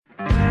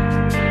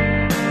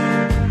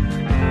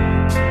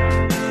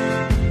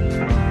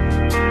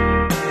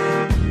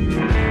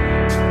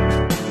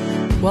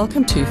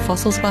welcome to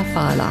Fossils by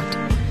Firelight,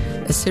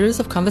 a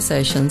series of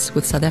conversations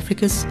with South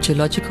Africa's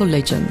geological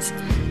legends,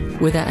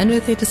 where they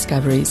unearth their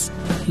discoveries,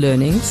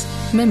 learnings,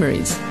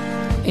 memories,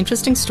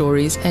 interesting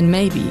stories, and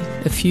maybe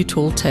a few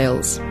tall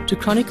tales to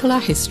chronicle our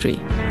history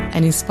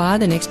and inspire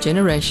the next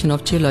generation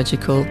of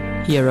geological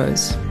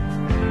heroes.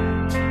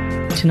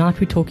 Tonight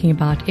we're talking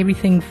about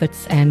everything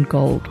Wits and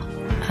gold.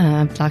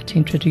 I'd like to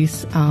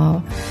introduce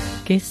our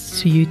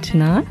guests to you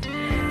tonight,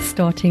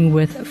 starting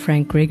with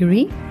Frank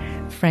Gregory.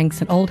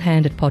 Frank's an old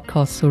hand at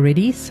podcasts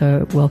already,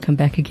 so welcome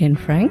back again,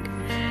 Frank.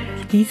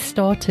 He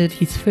started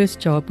his first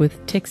job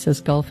with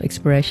Texas Gulf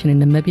Exploration in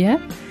Namibia,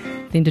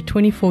 then did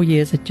 24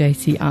 years at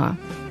JCR.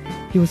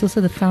 He was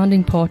also the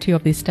founding party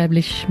of the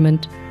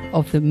establishment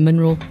of the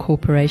Mineral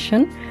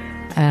Corporation,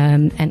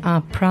 and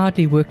I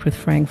proudly worked with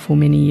Frank for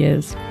many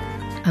years.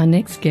 Our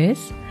next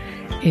guest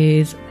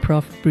is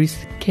Prof.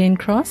 Bruce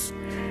Cairncross,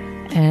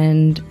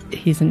 and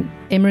he's an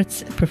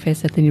Emeritus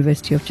Professor at the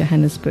University of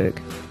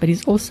Johannesburg. But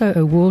he's also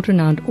a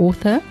world-renowned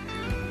author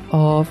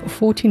of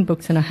 14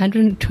 books and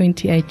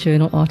 128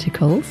 journal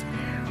articles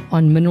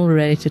on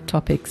mineral-related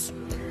topics.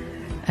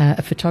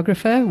 A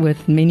photographer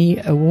with many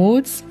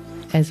awards,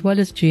 as well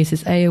as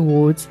GSSA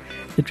awards,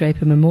 the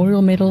Draper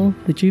Memorial Medal,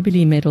 the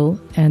Jubilee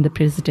Medal, and the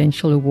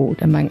Presidential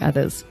Award, among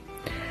others.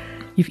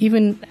 You've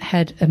even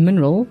had a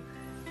mineral,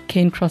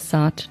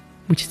 Cairncrossite,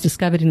 which is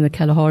discovered in the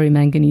Kalahari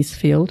manganese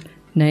field,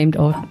 named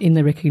in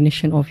the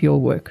recognition of your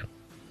work.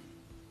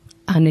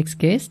 Our next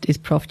guest is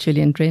Prof.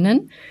 Gillian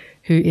Drennan,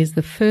 who is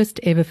the first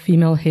ever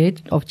female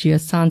head of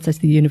geoscience at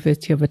the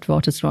University of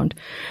Witwatersrand,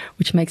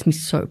 which makes me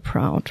so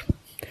proud.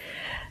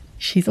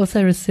 She's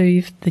also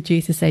received the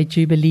GSSA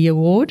Jubilee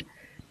Award,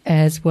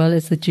 as well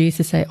as the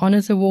GSSA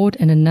Honours Award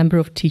and a number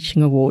of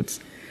teaching awards.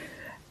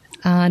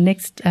 Our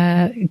next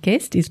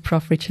guest is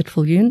Prof. Richard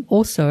Viljoen,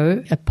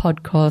 also a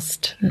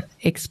podcast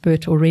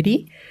expert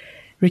already.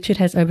 Richard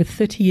has over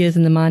 30 years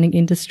in the mining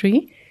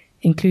industry,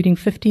 including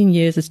 15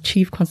 years as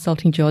Chief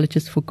Consulting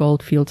Geologist for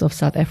Goldfields of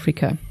South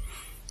Africa.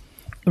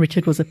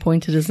 Richard was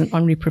appointed as an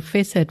honorary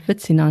professor at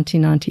Wits in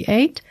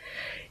 1998.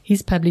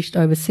 He's published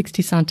over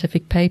 60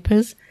 scientific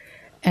papers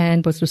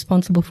and was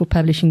responsible for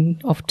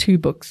publishing of 2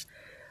 books,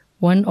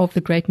 one of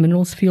the great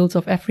minerals fields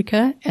of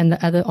Africa and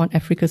the other on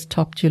Africa's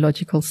top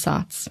geological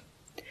sites.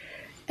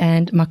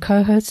 And my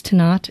co-host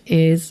tonight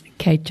is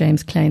Kate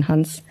James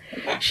Kleinhans.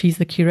 She's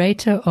the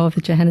curator of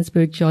the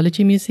Johannesburg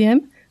Geology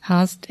Museum,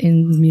 housed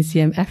in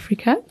Museum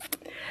Africa.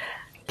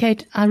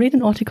 Kate, I read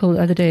an article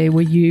the other day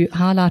where you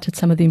highlighted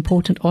some of the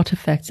important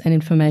artifacts and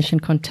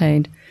information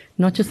contained,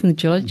 not just in the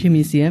Geology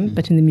Museum,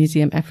 but in the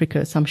Museum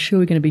Africa. So I'm sure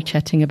we're going to be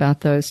chatting about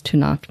those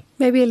tonight.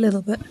 Maybe a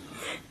little bit.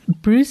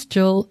 Bruce,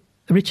 Jill,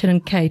 Richard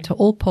and Kate are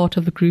all part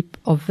of the group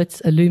of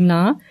Wits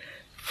alumni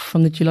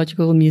from the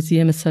Geological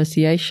Museum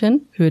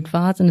Association who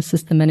advise and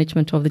assist the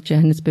management of the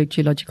Johannesburg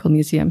Geological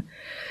Museum.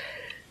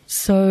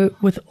 So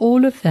with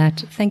all of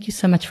that, thank you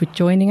so much for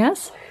joining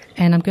us.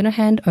 And I'm going to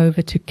hand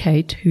over to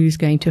Kate, who's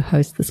going to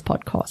host this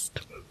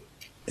podcast.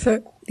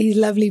 So these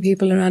lovely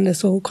people around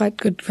us are all quite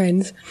good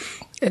friends,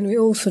 and we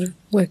all sort of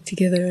work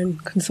together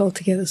and consult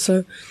together.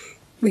 So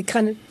we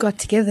kind of got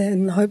together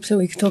in the hopes that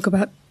we could talk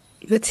about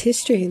Wits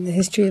history and the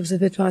history of the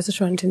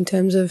Witwatersrand in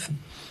terms of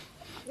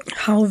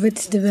how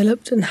Wits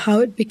developed and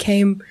how it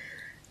became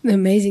the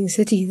amazing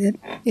city that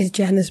is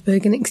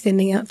Johannesburg and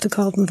extending out to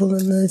Carletonville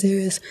and those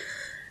areas.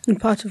 And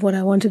part of what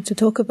I wanted to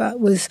talk about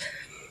was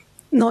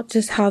not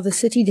just how the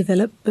city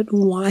developed, but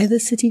why the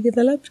city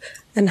developed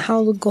and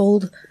how the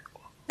gold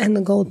and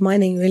the gold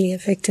mining really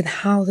affected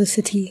how the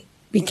city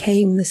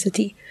became the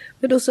city,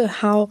 but also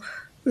how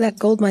that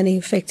gold mining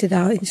affected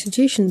our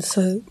institutions.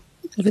 So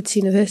Wits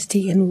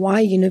University and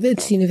why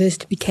Wits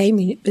University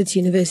became Wits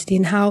University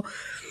and how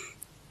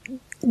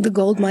the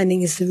gold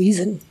mining is the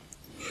reason.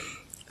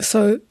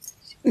 So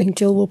I think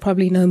Jill will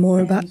probably know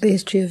more about the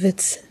history of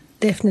Wits,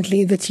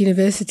 definitely Wits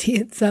University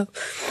itself.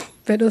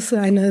 But also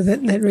I know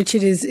that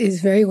Richard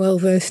is very well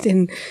versed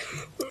in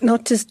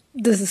not just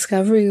the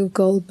discovery of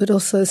gold, but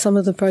also some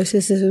of the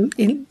processes,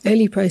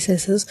 early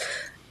processes.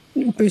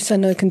 Bruce, I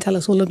know, can tell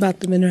us all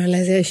about the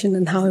mineralization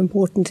and how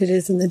important it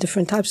is and the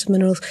different types of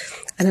minerals.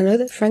 And I know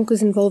that Frank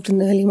was involved in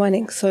the early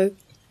mining, so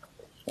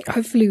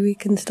hopefully we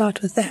can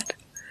start with that.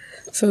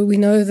 So we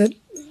know that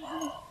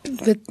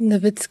the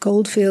Wits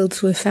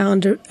goldfields were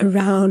found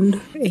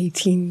around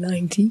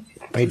 1890.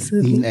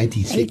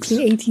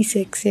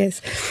 1886,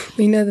 yes.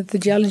 We know that the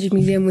Geology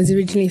Museum was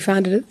originally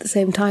founded at the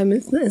same time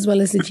as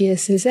well as the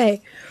GSSA.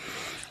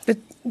 But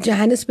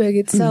Johannesburg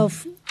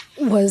itself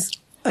was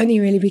only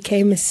really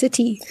became a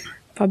city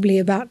probably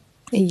about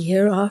a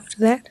year after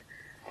that,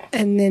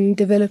 and then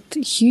developed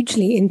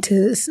hugely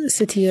into a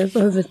city of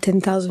over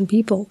 10,000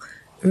 people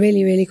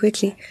really, really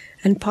quickly.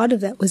 And part of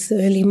that was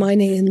the early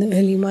mining and the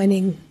early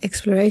mining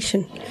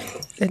exploration.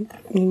 And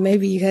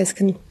maybe you guys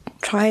can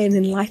try and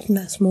enlighten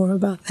us more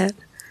about that.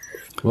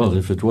 Well,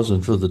 if it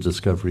wasn't for the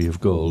discovery of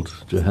gold,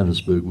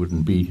 Johannesburg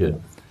wouldn't be here.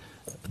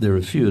 There are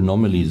a few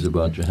anomalies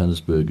about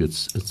Johannesburg.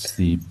 It's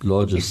the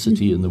largest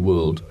city in the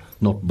world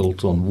not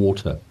built on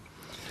water.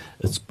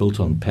 It's built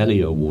on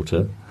paleo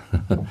water,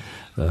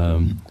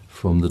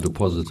 from the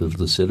deposit of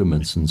the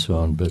sediments and so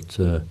on, but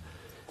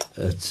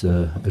it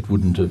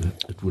wouldn't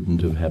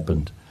have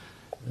happened.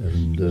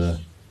 And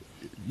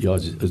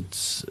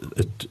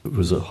it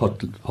was a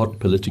hot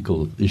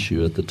political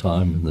issue at the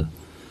time, in the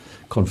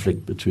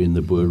conflict between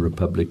the Boer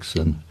republics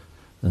and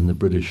the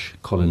British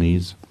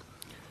colonies,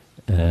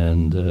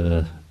 and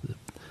there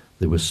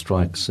were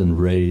strikes and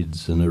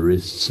raids and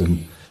arrests,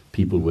 and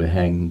people were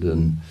hanged,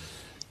 and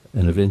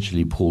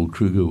eventually Paul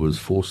Kruger was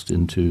forced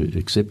into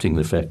accepting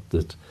the fact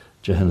that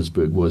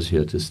Johannesburg was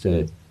here to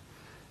stay,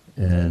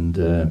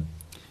 and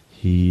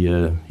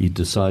he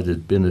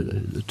decided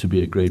to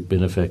be a great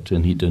benefactor,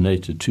 and he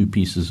donated 2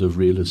 pieces of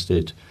real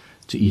estate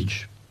to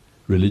each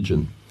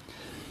religion.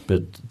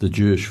 But the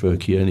Jewish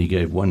folk, he only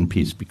gave 1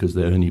 piece because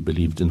they only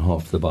believed in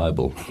half the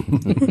Bible.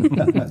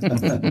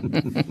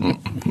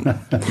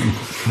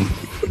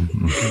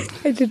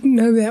 I didn't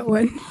know that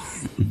one.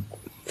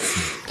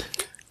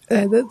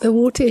 The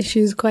water issue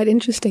is quite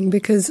interesting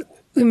because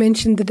we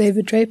mentioned the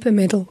David Draper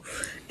medal,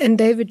 and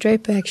David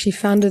Draper actually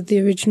founded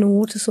the original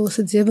water source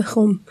at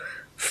Zeebrugge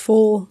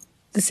for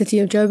the city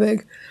of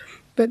Joburg.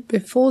 But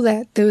before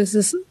that, there was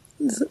this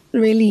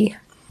really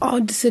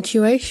odd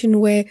situation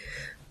where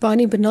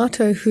Barney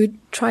Bonato, who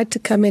tried to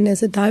come in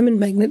as a diamond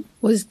magnet,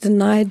 was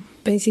denied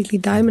basically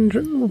diamond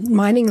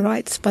mining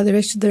rights by the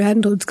rest of the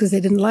landlords because they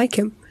didn't like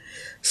him.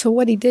 So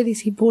what he did is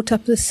he bought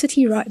up the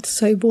city rights.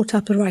 So he bought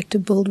up a right to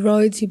build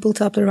roads, he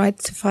built up a right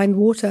to find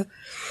water.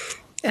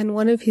 And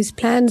one of his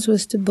plans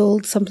was to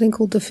build something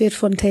called the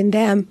Veerfontein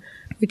Dam,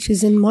 which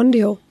is in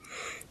Mondial.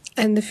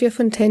 And the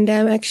Veerfontein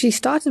Dam actually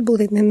started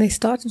building, and they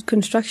started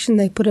construction.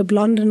 They put a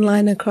Blondin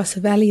line across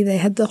a valley. They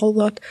had the whole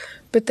lot.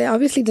 But they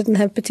obviously didn't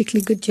have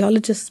particularly good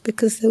geologists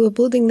because they were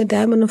building the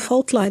dam on a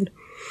fault line.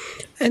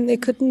 And they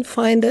couldn't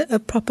find a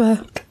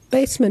proper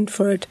basement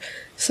for it.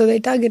 So they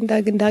dug and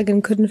dug and dug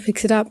and couldn't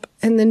fix it up.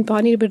 And then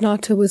Barney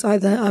Bonato was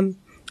either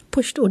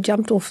pushed or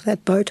jumped off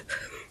that boat.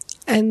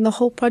 And the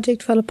whole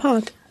project fell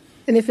apart.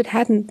 And if it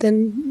hadn't,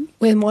 then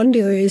where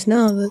Mondial is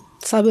now, the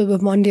suburb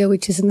of Mondial,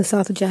 which is in the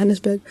south of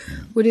Johannesburg,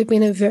 would have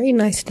been a very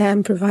nice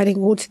dam providing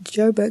water to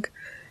Joburg.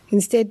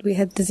 Instead, we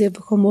had the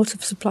Zeebrugge water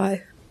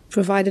supply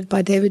provided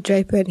by David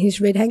Draper and his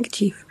red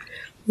handkerchief,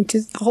 which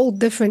is a whole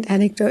different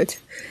anecdote.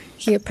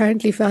 He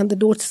apparently found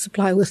the water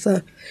supply with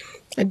a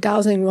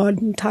dowsing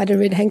rod and tied a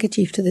red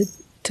handkerchief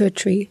to a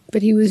tree,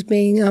 but he was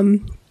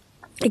being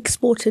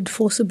exported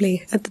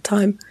forcibly at the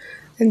time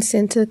and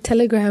sent a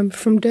telegram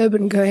from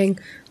Durban going,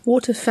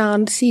 "Water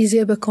found, see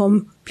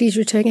Zeebrugge, please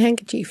return your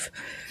handkerchief."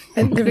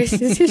 And the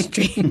rest is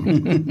history.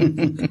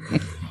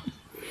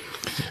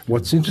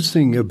 What's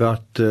interesting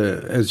about,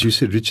 as you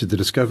said, Richard, the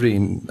discovery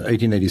in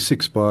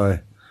 1886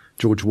 by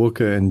George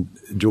Walker and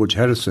George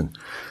Harrison,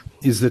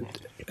 is that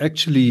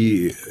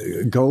actually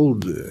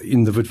gold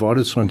in the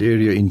Witwatersrand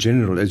area in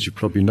general, as you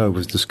probably know,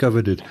 was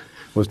discovered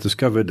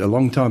a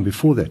long time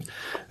before that.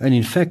 And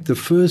in fact, the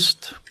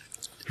first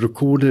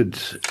recorded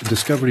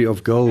discovery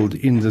of gold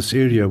in this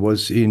area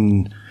was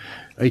in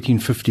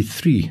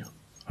 1853,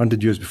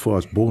 100 years before I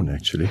was born,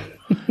 actually.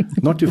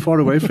 Not too far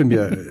away from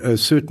here, a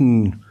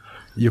certain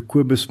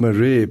Jacobus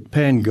Marais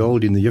panned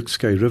gold in the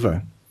Yukskay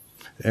River,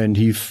 and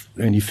he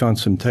found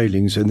some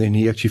tailings, and then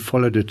he actually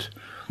followed it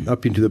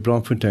up into the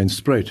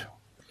Braamfontein-Spruit,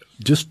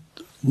 just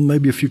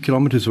maybe a few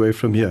kilometers away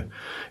from here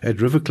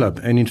at River Club.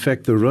 And in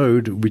fact, the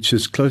road which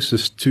is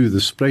closest to the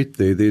Spruit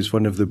there's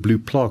one of the blue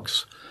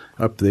plaques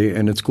up there,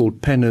 and it's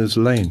called Panner's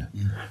Lane,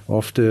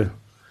 after,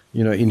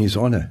 in his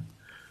honor.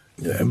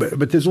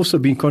 But there's also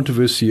been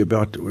controversy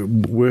about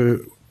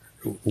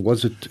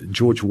was it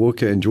George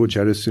Walker and George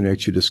Harrison who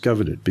actually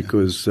discovered it,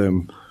 because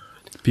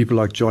people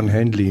like John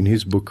Handley in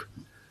his book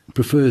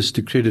prefers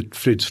to credit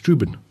Fred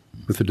Struben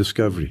with the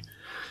discovery.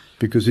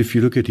 Because if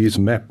you look at his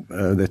map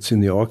that's in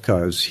the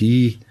archives,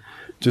 he,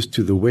 just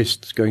to the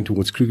west, going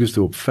towards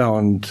Krugersdorp,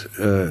 found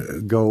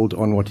gold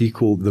on what he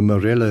called the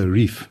Morella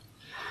Reef.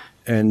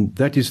 And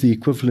that is the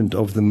equivalent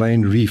of the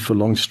main reef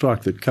along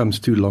strike that comes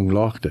to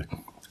Langlaagte.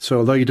 So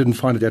although he didn't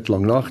find it at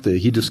Langlaagte,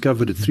 he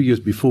discovered it 3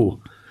 years before,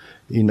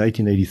 in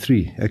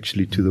 1883,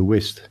 actually to the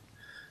west.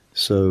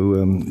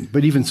 So,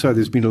 but even so,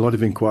 there's been a lot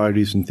of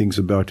inquiries and things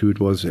about who it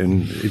was,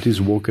 and it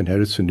is Walker and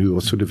Harrison who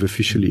are sort of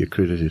officially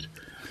accredited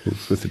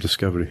with the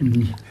discovery.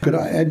 Mm-hmm. Could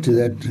I add to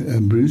that,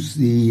 Bruce?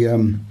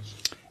 The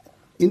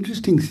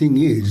interesting thing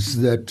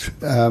is that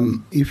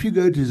if you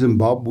go to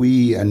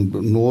Zimbabwe and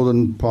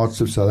northern parts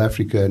of South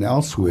Africa and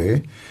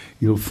elsewhere,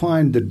 you'll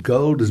find that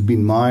gold has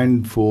been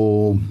mined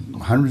for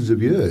hundreds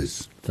of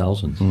years.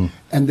 Thousands.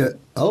 And the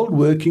old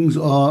workings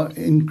are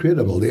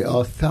incredible. There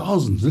are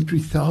thousands,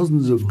 literally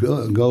thousands of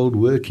gold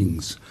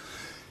workings.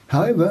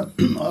 However,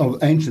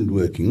 of ancient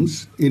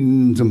workings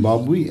in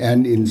Zimbabwe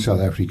and in South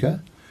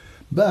Africa.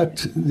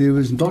 But there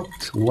was not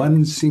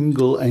one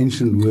single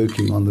ancient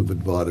working on the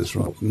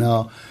Witwatersrand.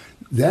 Now,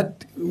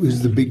 that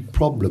was the big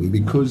problem,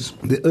 because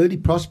the early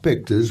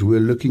prospectors were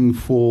looking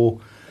for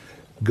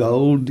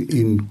gold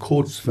in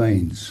quartz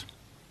veins.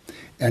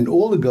 And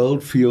all the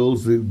gold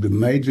fields, the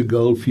major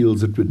gold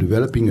fields that were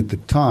developing at the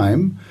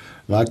time,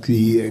 like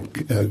the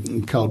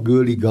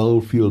Kalgoorlie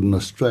Goldfield in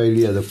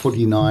Australia, the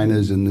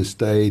 49ers in the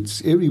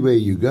States, everywhere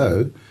you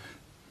go,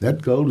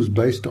 that gold is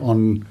based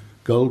on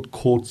gold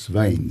quartz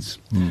veins.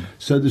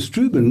 So the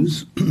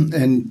Strubens,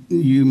 and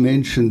you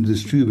mentioned the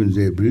Strubens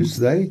there, Bruce,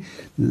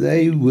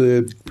 they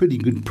were pretty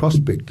good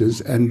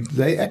prospectors, and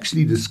they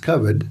actually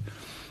discovered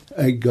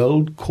a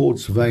gold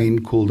quartz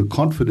vein called the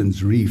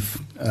Confidence Reef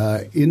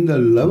in the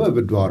lower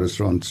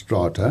Witwatersrand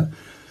strata.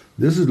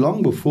 This is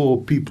long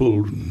before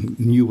people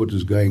knew what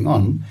was going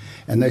on,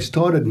 and they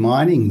started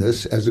mining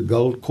this as a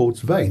gold quartz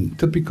vein,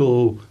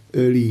 typical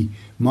early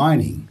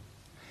mining.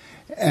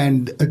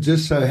 And it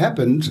just so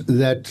happened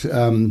that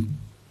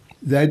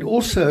they'd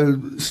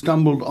also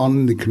stumbled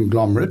on the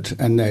conglomerate,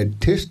 and they had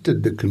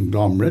tested the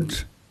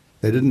conglomerate.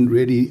 They didn't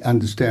really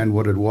understand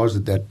what it was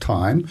at that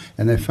time,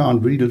 and they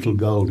found very little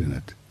gold in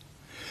it.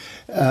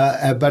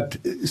 But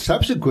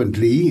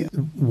subsequently,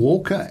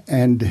 Walker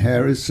and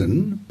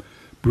Harrison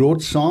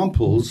brought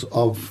samples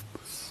of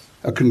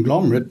a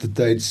conglomerate that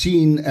they'd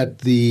seen at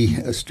the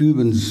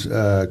Strubens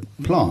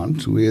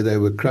plant, where they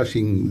were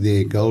crushing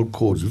their gold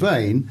quartz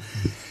vein,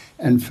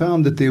 and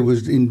found that there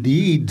was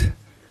indeed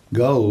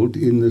gold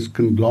in this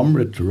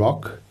conglomerate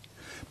rock,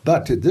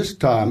 but at this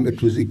time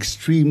it was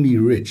extremely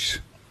rich.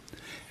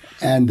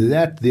 And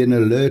that then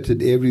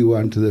alerted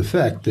everyone to the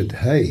fact that,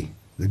 hey,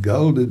 the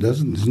gold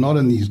is not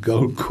in these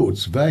gold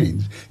quartz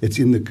veins, it's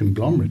in the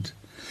conglomerate.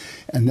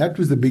 And that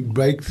was the big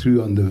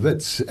breakthrough on the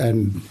Wits,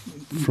 and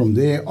from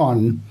there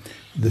on,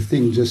 the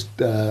thing just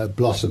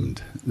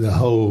blossomed, the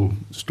whole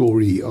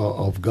story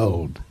of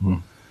gold.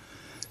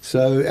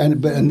 So,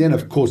 and then,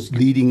 of course,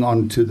 leading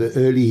on to the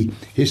early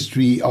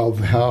history of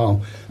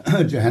how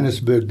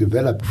Johannesburg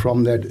developed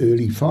from that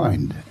early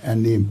find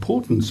and the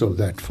importance of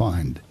that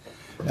find,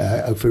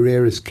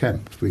 Ferreira's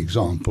Camp, for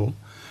example.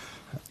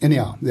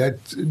 Anyhow,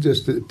 that's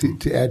just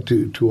to add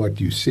to what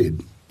you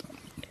said.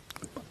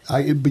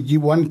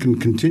 One can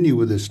continue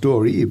with the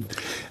story.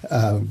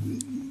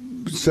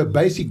 So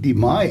basically,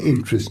 my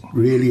interest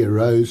really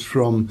arose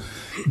from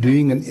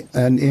doing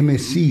an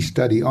MSc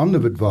study on the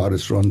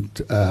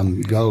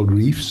Witwatersrand gold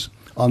reefs,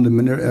 on the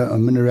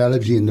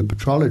mineralogy and the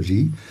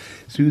petrology,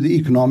 through the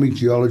Economic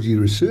Geology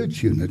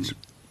Research Unit,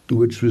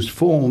 which was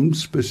formed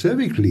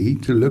specifically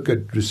to look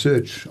at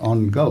research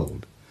on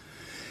gold.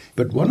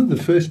 But one of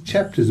the first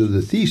chapters of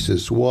the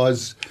thesis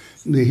was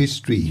the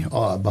history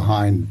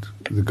behind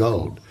the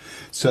gold.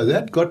 So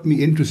that got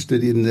me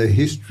interested in the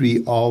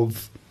history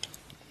of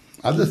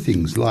other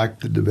things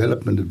like the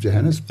development of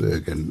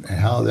Johannesburg and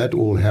how that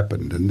all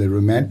happened, and the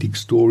romantic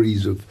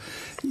stories of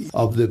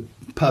the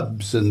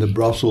pubs and the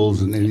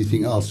brothels and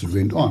everything else that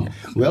went on.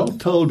 Well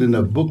told in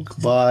a book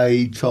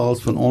by Charles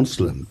van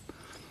Onselen.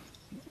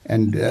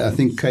 And I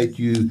think, Kate,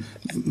 you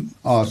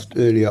asked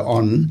earlier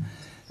on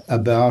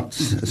about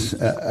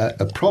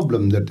a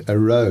problem that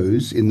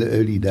arose in the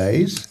early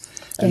days,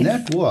 and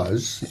that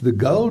was the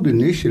gold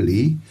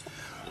initially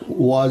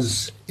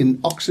was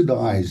in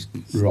oxidized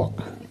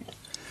rock.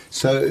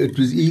 So it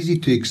was easy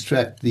to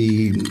extract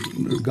the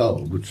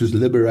gold, which was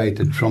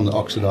liberated from the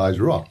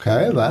oxidized rock.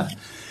 However,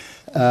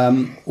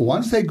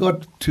 once they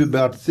got to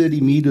about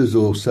 30 meters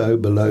or so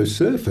below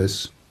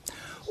surface,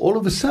 all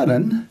of a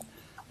sudden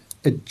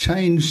it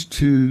changed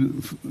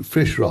to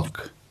fresh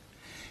rock.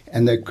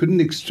 And they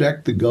couldn't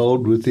extract the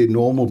gold with their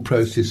normal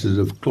processes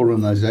of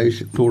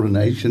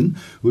chlorination,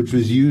 which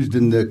was used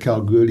in the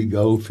Kalgoorlie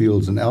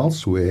goldfields and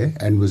elsewhere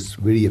and was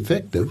very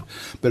effective,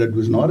 but it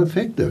was not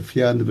effective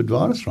here in the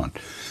Witwatersrand.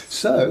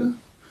 So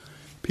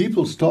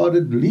people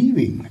started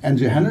leaving, and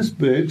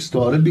Johannesburg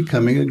started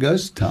becoming a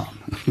ghost town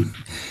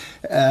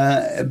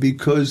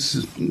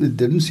because it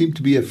didn't seem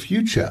to be a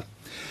future.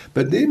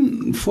 But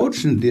then,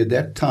 fortunately, at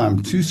that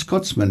time, two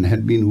Scotsmen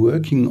had been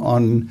working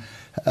on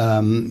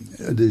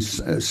this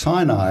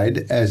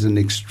cyanide as an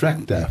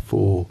extractor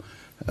for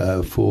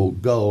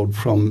gold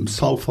from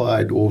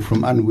sulfide or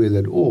from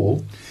unweathered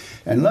ore.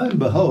 And lo and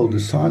behold, the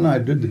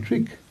cyanide did the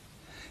trick.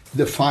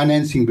 The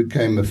financing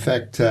became a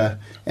factor,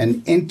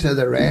 and enter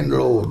the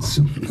landlords.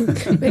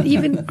 But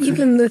even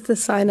with the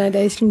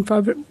cyanidation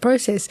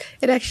process,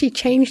 it actually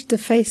changed the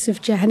face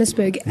of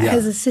Johannesburg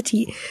as a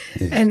city.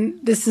 Yeah. And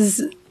this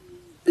is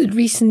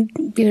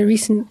been a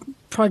recent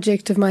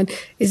project of mine,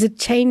 is it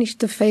changed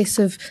the face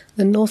of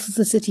the north of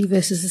the city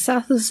versus the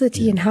south of the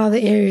city, and how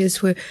the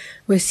areas were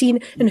seen,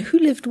 and who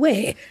lived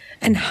where,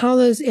 and how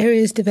those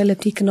areas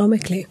developed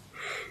economically.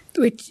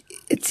 Which,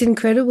 it's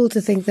incredible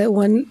to think that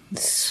one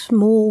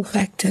small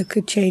factor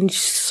could change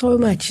so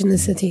much in the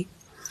city.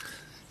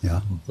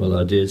 Yeah. Well,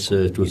 I dare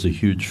say it was a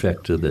huge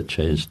factor that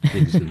changed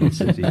things in the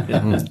city.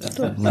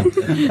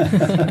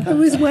 It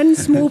was one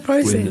small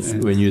process.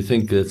 When you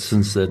think that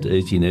since that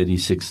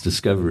 1886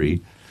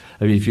 discovery,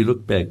 I mean, if you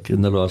look back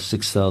in the last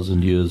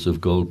 6,000 years of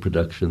gold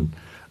production,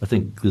 I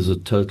think there's a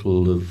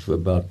total of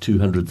about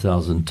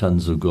 200,000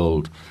 tons of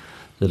gold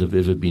that have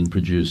ever been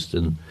produced.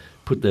 And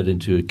put that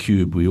into a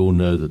cube, we all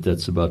know that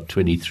that's about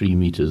 23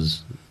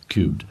 meters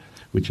cubed,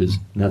 which is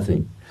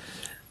nothing.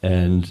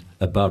 And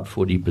about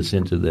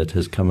 40% of that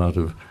has come out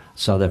of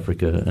South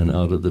Africa and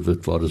out of the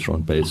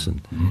Witwatersrand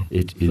Basin.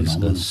 It is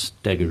a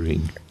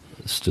staggering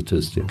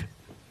statistic.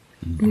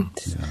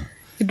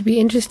 It'd be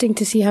interesting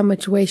to see how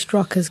much waste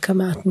rock has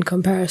come out in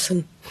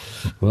comparison.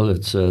 Well,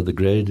 it's the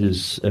grade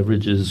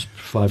averages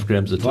 5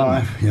 grams a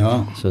ton.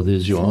 Yeah. So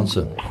there's your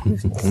answer.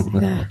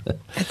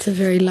 That's a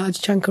very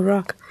large chunk of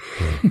rock.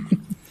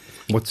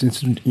 What's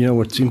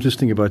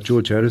interesting about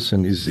George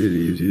Harrison is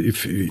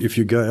if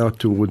you go out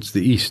towards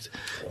the east,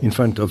 in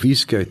front of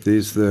Eastgate,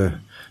 there's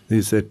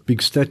that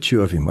big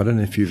statue of him. I don't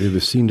know if you've ever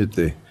seen it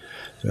there.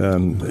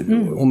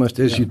 Almost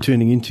as you're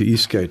turning into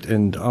Eastgate,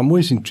 and I'm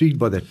always intrigued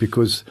by that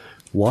because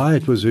why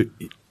it was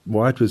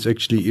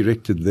actually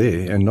erected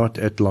there and not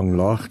at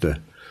Langlaagte.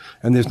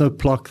 And there's no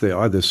plaque there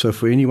either. So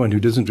for anyone who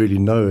doesn't really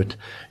know it,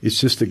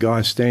 it's just a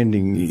guy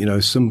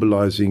standing,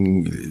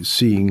 symbolizing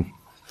seeing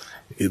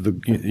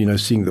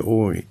the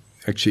ore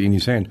actually in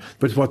his hand.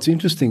 But what's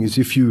interesting is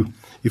if you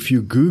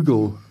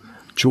Google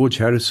George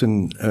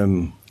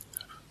Harrison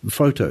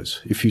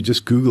photos, if you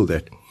just Google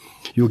that,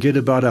 you'll get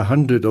about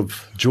 100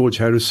 of George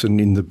Harrison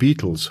in the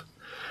Beatles.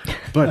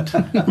 But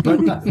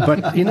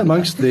in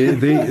amongst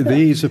there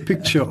is a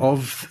picture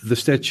of the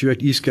statue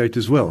at Eastgate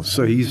as well.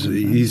 So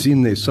he's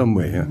in there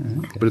somewhere. Yeah?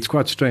 But it's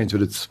quite strange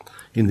that it's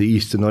in the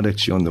east and not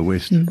actually on the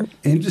west.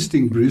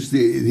 Interesting, Bruce.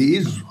 There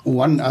is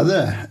one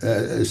other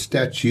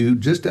statue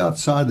just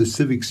outside the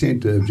Civic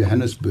Centre of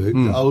Johannesburg,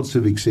 the old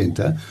Civic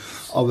Centre,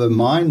 of a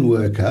mine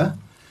worker,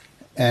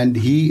 and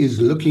he is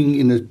looking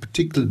in a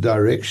particular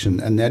direction,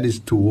 and that is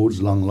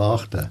towards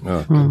Langlaagte.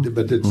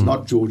 But it's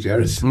not George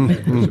Harrison.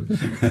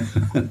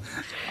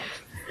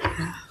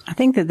 I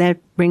think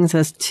that brings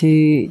us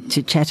to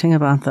chatting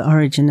about the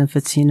origin of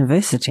Wits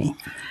University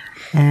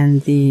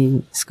and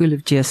the School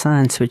of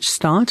Geoscience, which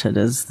started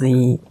as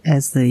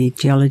the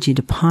geology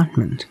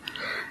department,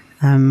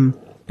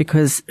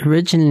 because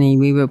originally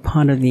we were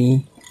part of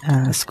the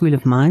School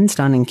of Mines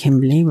down in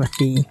Kimberley with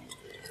the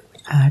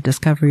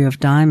discovery of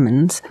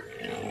diamonds.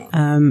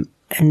 And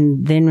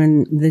then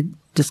when the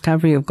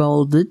discovery of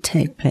gold did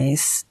take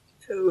place,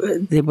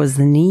 there was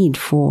the need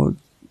for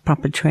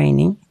proper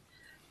training.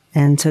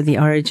 And so the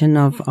origin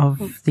of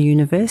the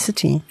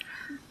university.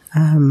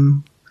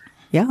 And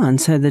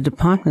so the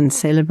department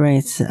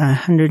celebrates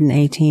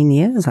 118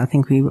 years, I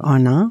think we are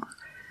now.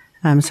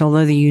 So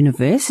although the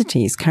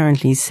university is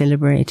currently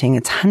celebrating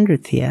its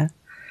 100th year,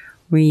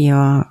 we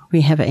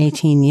have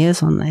 18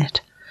 years on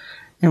that.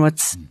 And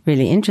what's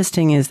really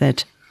interesting is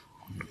that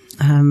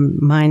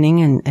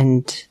mining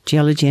and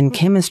geology and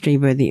chemistry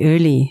were the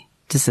early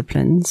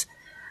disciplines.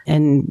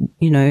 And,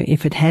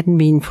 if it hadn't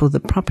been for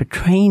the proper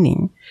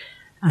training,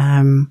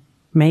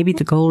 maybe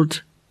the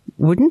gold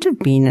wouldn't have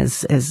been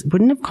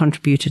wouldn't have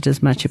contributed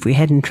as much if we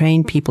hadn't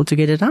trained people to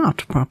get it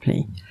out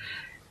properly.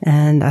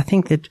 And I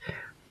think that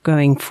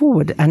going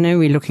forward, I know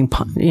we're looking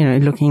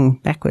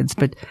backwards,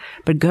 but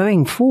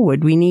going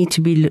forward, we need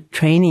to be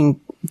training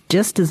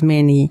just as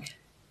many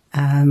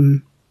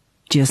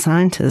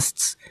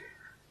geoscientists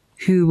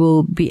who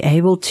will be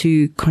able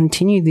to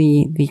continue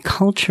the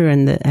culture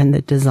and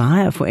the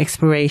desire for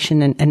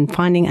exploration and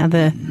finding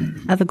other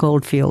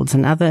gold fields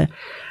and other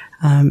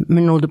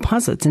mineral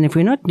deposits. And if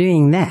we're not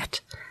doing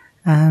that,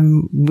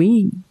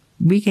 we're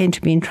going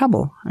to be in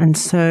trouble. And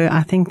so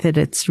I think that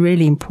it's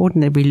really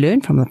important that we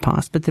learn from the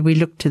past, but that we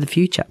look to the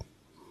future.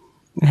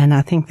 And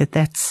I think that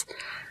that's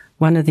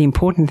one of the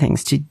important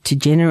things to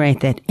generate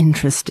that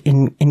interest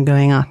in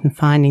going out and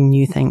finding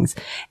new things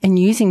and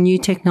using new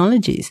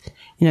technologies.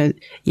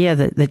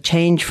 The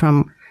change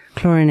from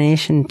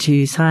chlorination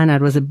to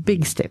cyanide was a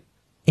big step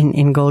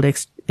in gold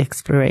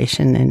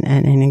exploration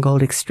and in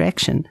gold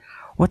extraction.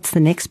 What's the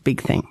next big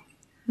thing?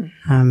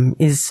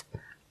 Is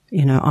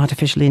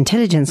artificial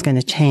intelligence going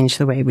to change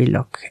the way we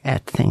look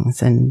at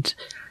things? And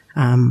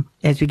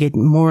as we get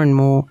more and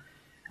more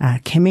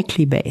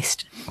chemically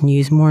based and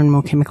use more and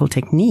more chemical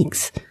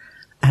techniques,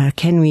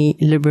 can we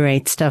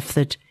liberate stuff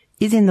that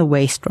is in the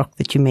waste rock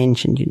that you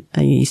mentioned?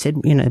 You said,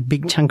 a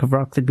big chunk of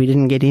rock that we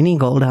didn't get any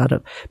gold out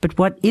of. But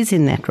what is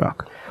in that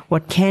rock?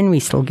 What can we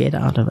still get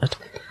out of it?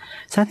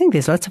 So I think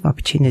there's lots of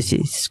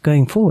opportunities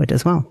going forward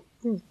as well.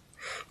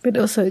 But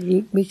also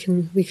we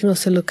can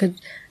also look at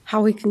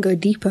how we can go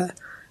deeper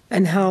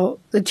and how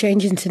the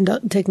changes in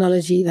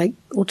technology, like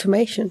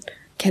automation,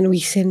 can we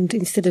send,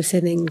 instead of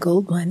sending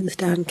gold miners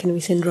down, can we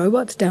send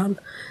robots down?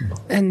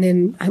 And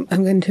then I'm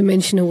going to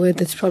mention a word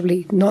that's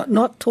probably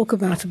not talk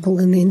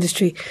aboutable in the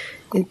industry.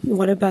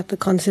 What about the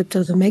concept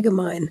of the mega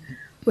mine,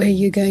 where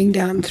you're going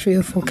down 3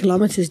 or 4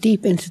 kilometers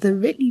deep into the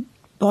really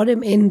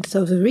bottom ends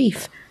of the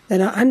reef that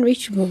are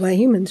unreachable by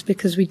humans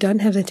because we don't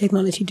have the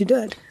technology to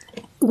do it?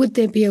 Would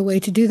there be a way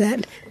to do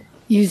that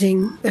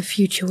using a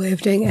future way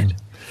of doing it?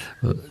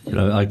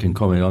 Well, I can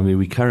comment. I mean,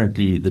 we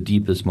currently, the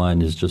deepest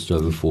mine is just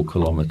over 4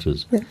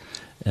 kilometers. Yeah.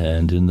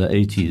 And in the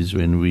 80s,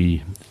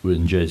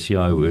 when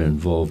JCI were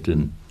involved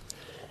in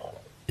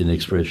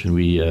exploration,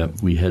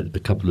 we had a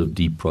couple of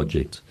deep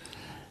projects,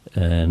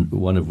 and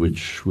one of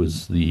which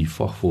was the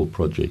Fochvor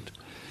project.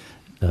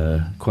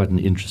 Quite an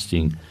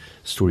interesting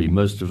story.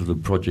 Most of the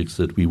projects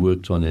that we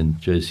worked on in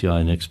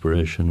JCI in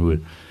exploration were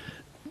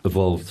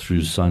evolved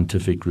through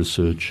scientific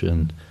research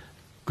and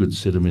good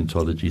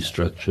sedimentology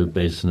structure,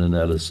 basin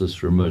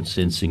analysis, remote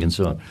sensing, and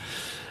so on.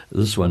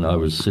 This one, I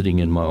was sitting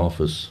in my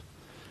office,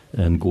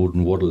 and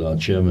Gordon Waddell, our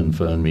chairman,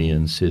 phoned me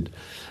and said,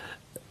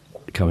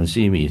 come and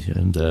see me.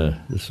 And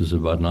this was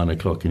about 9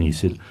 o'clock, and he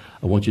said,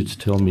 I want you to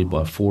tell me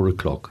by 4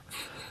 o'clock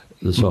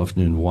this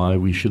afternoon why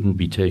we shouldn't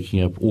be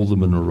taking up all the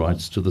mineral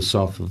rights to the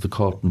south of the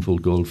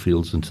Carletonville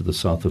goldfields and to the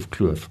south of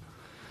Kloof.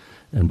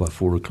 And by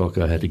 4 o'clock,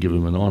 I had to give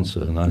him an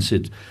answer. And I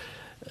said,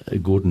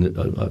 Gordon,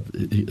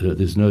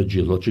 there's no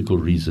geological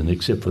reason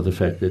except for the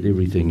fact that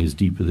everything is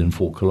deeper than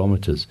 4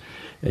 kilometers.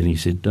 And he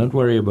said, don't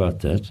worry about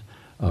that.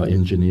 Our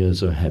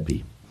engineers are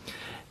happy.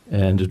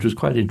 And it was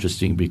quite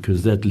interesting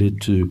because that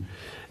led to,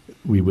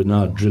 we were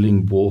now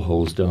drilling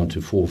boreholes down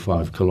to 4 or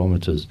 5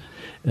 kilometers.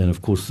 And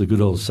of course, the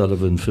good old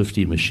Sullivan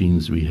 50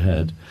 machines we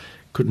had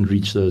couldn't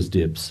reach those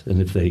depths.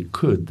 And if they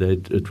could,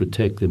 it would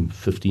take them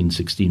 15,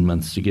 16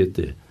 months to get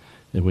there.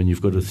 And when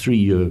you've got a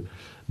 3-year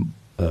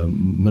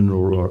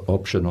mineral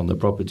option on the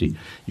property,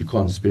 you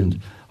can't spend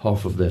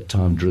half of that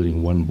time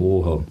drilling one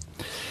borehole.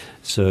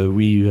 So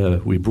we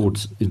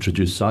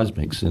introduced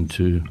seismics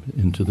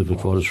into the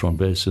Witwatersrand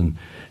Basin,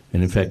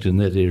 and in fact in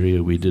that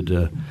area we did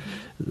the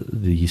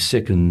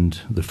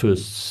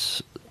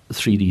first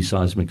 3D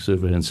seismic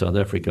survey in South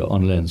Africa,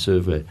 on-land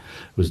survey,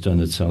 was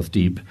done at South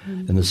Deep,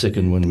 and the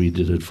second one we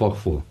did at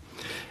Fochville.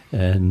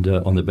 And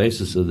on the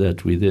basis of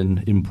that, we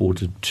then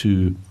imported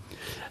 2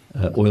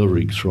 oil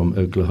rigs from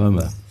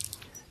Oklahoma.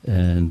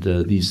 And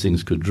these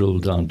things could drill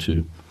down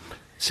to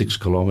 6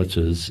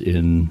 kilometers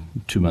in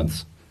 2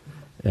 months.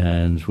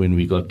 And when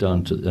we got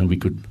down to, and we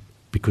could,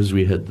 because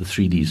we had the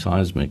 3D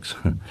seismics,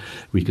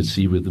 we could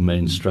see where the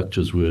main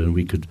structures were, and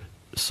we could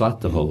sight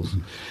the holes.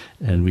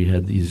 And we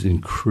had these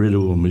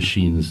incredible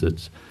machines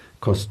that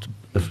cost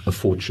a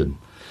fortune.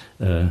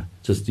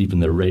 Just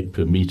even the rate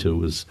per meter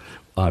was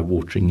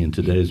eye-watering in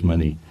today's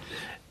money.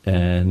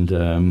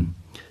 And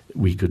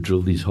we could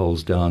drill these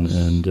holes down,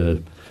 and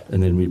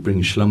then we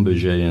bring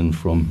Schlumberger in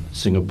from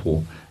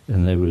Singapore,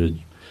 and they were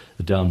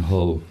a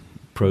downhole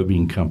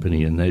probing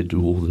company, and they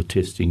do all the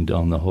testing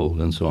down the hole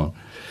and so on.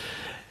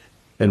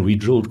 And we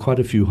drilled quite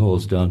a few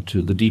holes down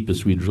to, the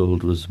deepest we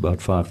drilled was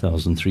about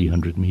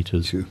 5,300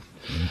 meters. Sure.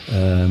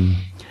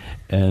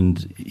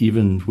 And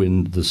even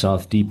when the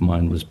South Deep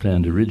mine was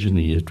planned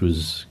originally,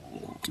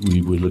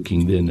 we were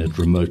looking then at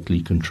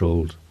remotely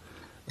controlled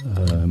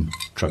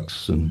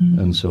trucks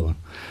and so on.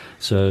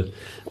 So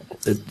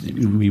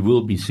we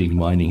will be seeing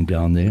mining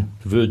down there.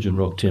 The virgin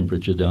rock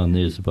temperature down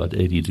there is about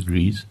 80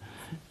 degrees.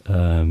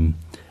 But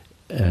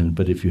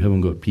if you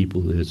haven't got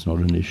people there, it's not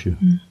an issue.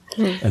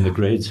 And the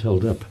grades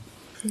held up.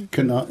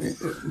 Could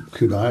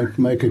I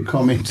make a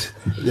comment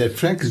that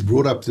Frank has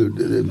brought up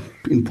the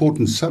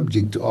important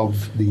subject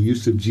of the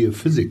use of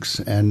geophysics,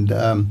 and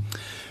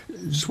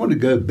just want to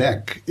go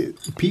back.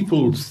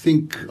 People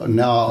think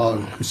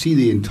now, see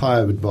the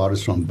entire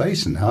Witwatersrand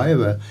Basin.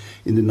 However,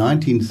 in the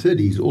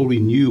 1930s, all we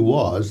knew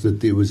was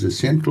that there was a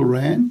central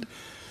rand,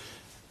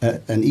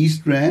 an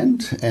east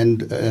rand,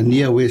 and a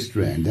near west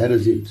rand. That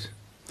is it.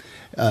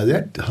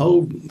 That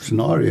whole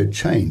scenario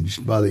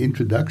changed by the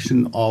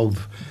introduction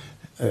of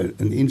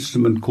an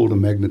instrument called a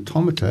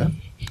magnetometer,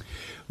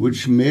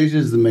 which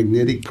measures the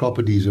magnetic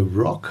properties of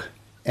rock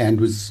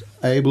and was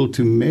able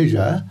to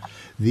measure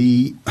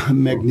the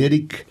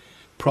magnetic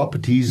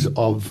properties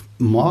of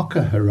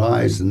marker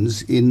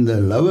horizons in the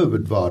lower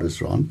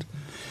Witwatersrand,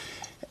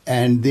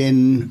 and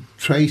then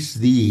trace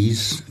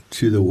these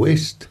to the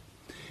west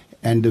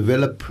and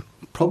develop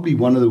probably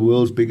one of the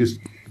world's biggest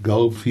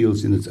gold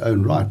fields in its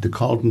own right, the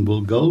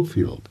Carletonville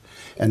Goldfield.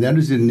 And that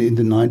was in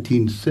the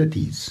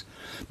 1930s.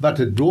 But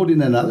it brought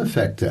in another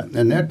factor,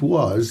 and that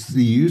was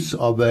the use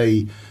of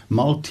a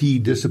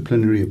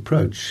multidisciplinary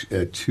approach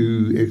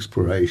to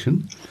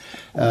exploration.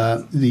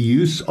 The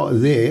use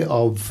there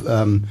of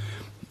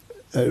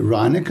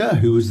Reinecke,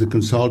 who was the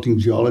consulting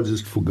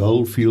geologist for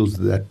goldfields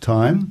at that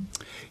time.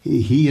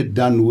 He had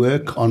done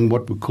work on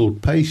what were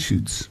called pay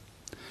shoots,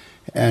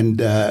 and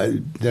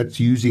that's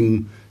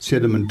using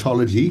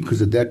sedimentology,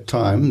 because at that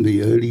time,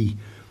 the early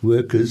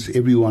workers,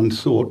 everyone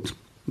thought,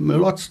 a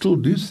lot still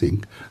do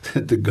think,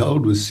 that the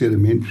gold was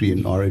sedimentary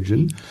in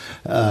origin,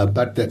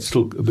 but that's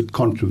still a bit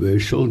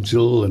controversial.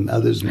 Jill and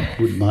others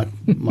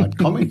might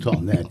comment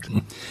on that.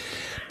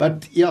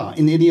 But yeah,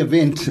 in any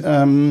event,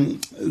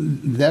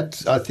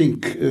 that I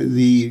think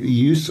the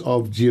use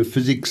of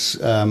geophysics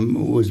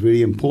was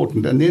very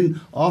important. And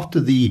then after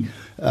the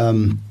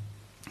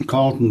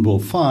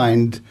Carletonville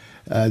find,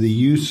 the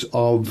use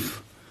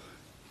of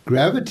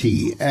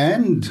gravity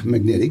and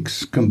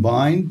magnetics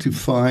combined to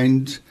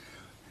find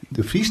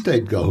the Free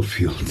State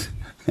Goldfield.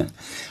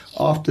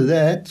 After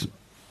that,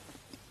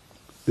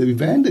 the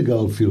Evander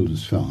Goldfield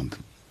was found,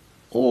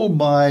 all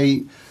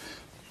by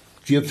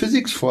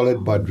geophysics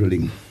followed by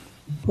drilling.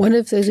 One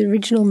of those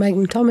original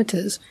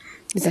magnetometers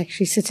is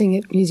actually sitting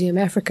at Museum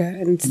Africa,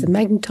 and it's the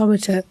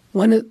magnetometer.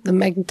 One of the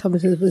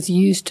magnetometers was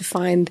used to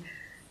find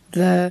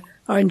the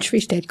Orange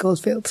Free State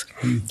Goldfields,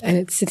 and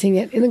it's sitting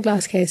in a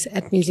glass case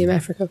at Museum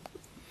Africa.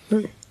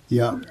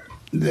 Yeah.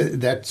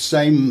 that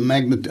same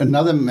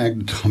another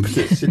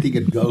magnetometer sitting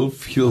at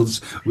Goldfields,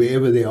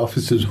 wherever their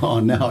offices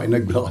are now, in a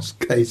glass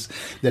case,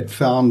 that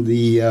found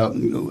the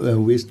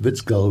West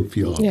Wits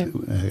Goldfield.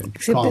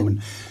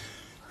 Carmen.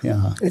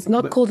 Yeah. It's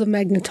not called a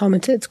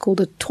magnetometer, it's called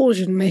a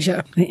torsion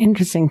measure. The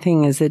interesting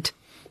thing is that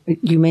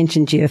you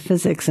mentioned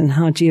geophysics and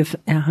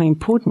how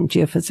important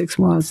geophysics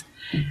was.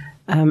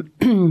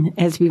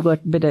 As we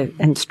got better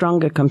and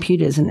stronger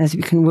computers, and as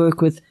we can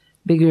work with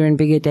bigger and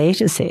bigger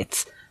data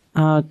sets,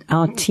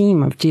 our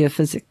team of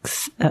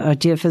geophysicists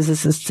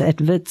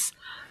at WITS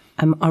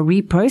are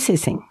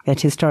reprocessing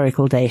that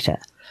historical data.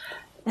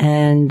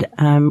 And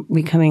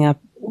we're coming up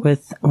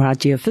with, or our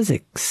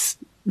geophysics,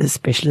 the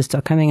specialists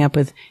are coming up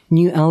with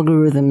new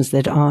algorithms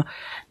that are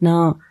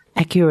now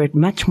accurate,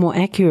 much more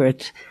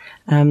accurate.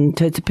 So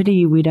it's a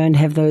pity we don't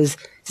have those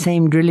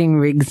same drilling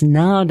rigs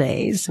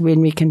nowadays,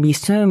 when we can be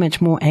so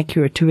much more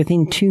accurate to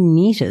within 2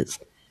 meters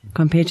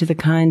compared to the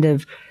kind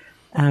of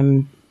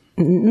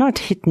not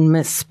hit and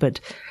miss,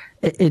 but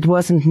it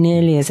wasn't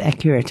nearly as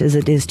accurate as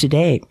it is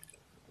today.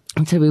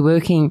 And so we're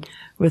working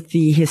with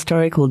the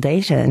historical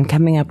data and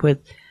coming up with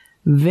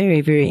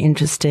very, very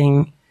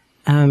interesting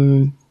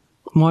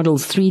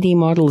models, 3D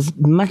models,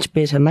 much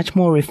better, much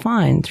more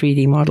refined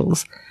 3D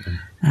models,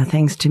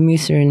 thanks to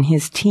Musa and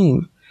his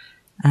team.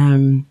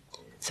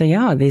 So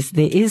yeah,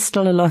 there is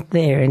still a lot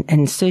there,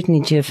 and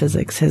certainly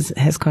geophysics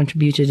has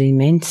contributed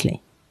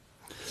immensely.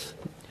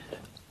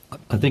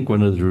 I think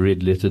one of the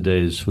red letter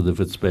days for the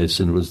Wits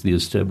Basin was the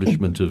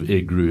establishment of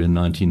EGRU in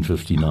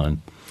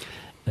 1959,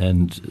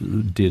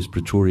 and Des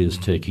Pretorius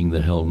taking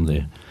the helm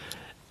there.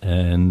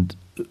 And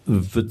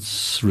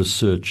Wits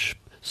research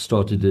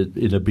started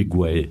in a big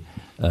way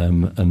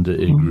under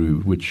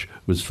EGRU, which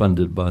was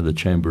funded by the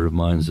Chamber of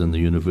Mines and the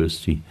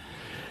university.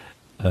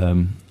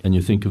 And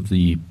you think of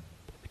the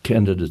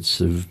candidates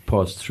who've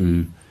passed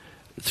through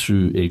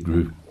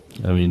EGRU.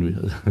 I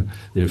mean,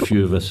 there are a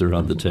few of us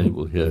around the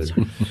table here.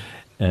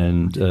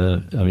 And,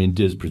 I mean,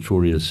 Des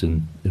Pretorius,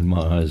 in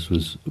my eyes,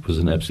 was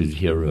an absolute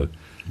hero.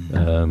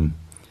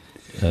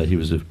 He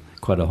was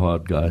quite a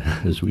hard guy,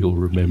 as we all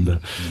remember.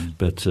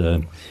 But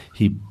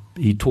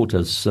he taught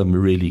us some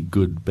really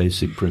good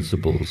basic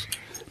principles,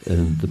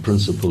 and the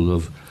principle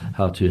of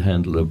how to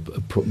handle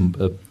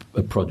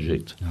a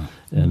project.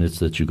 And it's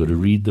that you've got to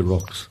read the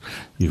rocks,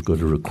 you've got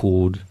to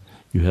record,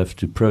 you have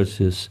to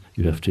process,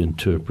 you have to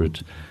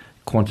interpret,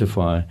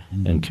 quantify,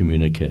 and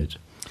communicate.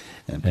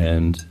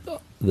 And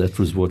that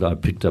was what I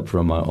picked up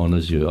from my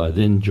honours year. I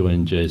then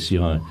joined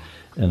JCI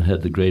and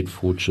had the great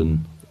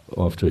fortune,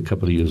 after a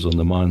couple of years on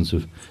the mines,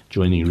 of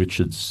joining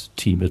Richard's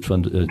team at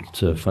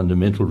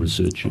Fundamental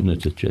Research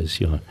Unit at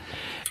JCI.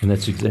 And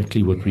that's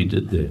exactly what we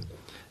did there.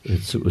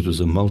 It was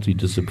a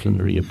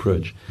multidisciplinary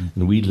approach.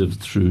 And we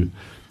lived through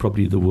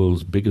probably the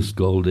world's biggest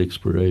gold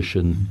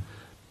exploration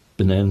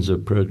bonanza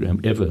program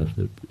ever.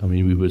 I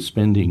mean, we were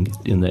spending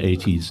in the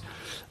 80s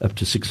up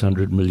to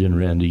 600 million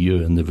rand a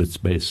year in the Wits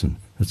Basin.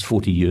 That's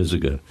 40 years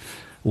ago,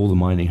 all the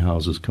mining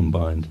houses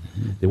combined.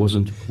 There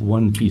wasn't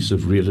one piece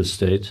of real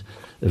estate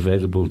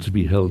available to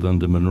be held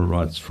under mineral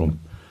rights,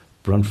 from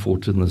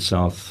Brandfort in the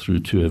south through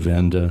to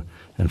Evander,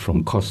 and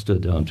from Costa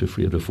down to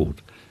Vredefort.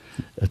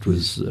 It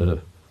was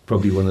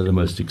probably one of the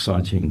most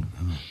exciting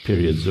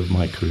periods of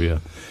my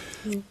career.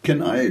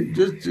 Can I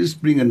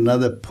just bring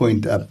another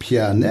point up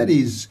here, and that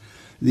is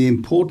the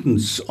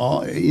importance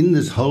in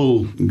this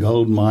whole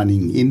gold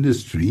mining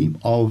industry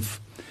of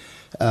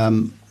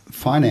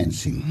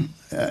financing.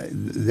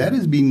 That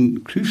has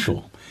been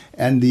crucial,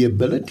 and the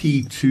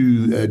ability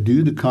to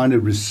do the kind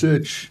of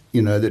research,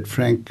 that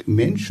Frank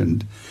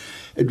mentioned.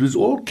 It was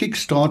all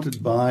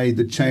kick-started by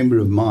the Chamber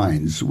of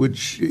Mines,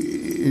 which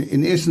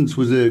in essence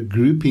was a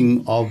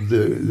grouping of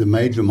the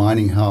major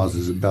mining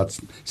houses, about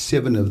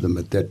 7 of them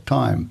at that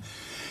time.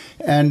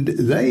 And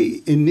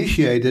they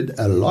initiated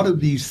a lot of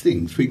these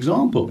things. For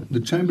example, the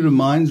Chamber of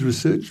Mines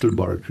Research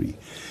Laboratory.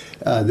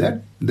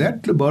 That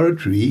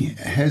laboratory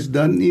has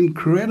done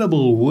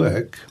incredible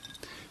work,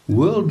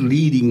 world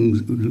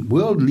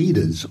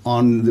leaders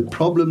on the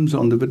problems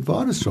on the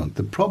Witwatersrand,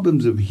 the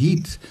problems of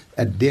heat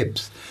at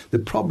depth, the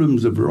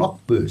problems of rock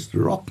burst,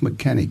 rock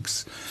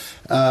mechanics,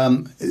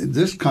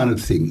 this kind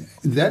of thing.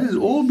 That has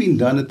all been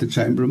done at the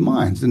Chamber of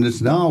Mines, and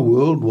it's now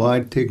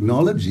worldwide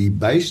technology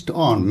based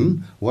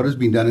on what has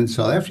been done in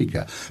South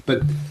Africa.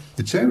 But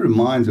the Chamber of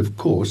Mines, of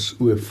course,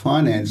 were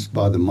financed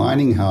by the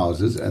mining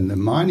houses, and the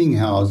mining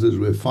houses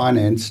were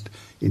financed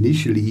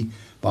initially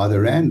by the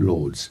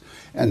landlords.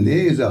 And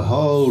there's a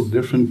whole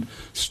different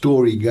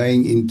story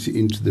going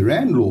into the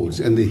landlords,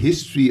 and the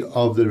history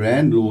of the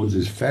landlords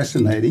is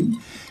fascinating,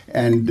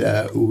 and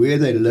where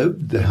they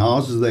lived, the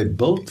houses they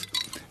built,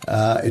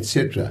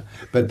 etc.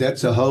 But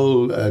that's a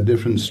whole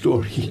different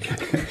story,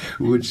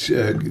 which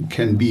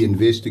can be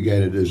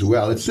investigated as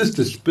well. It's just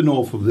a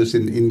spin-off of this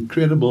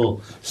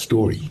incredible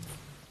story.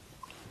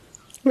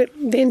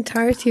 The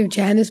entirety of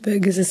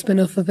Johannesburg is a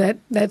spin-off of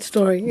that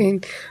story. I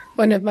mean,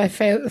 one of my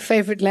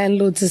favorite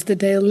landlords is the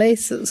Dale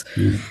Laces.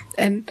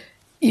 And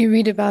you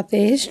read about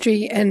their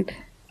history, and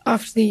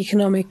after the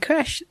economic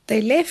crash,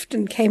 they left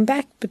and came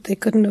back, but they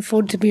couldn't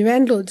afford to be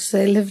landlords. So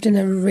they lived in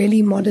a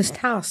really modest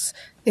house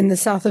in the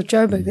south of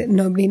Joburg that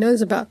nobody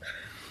knows about.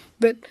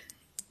 But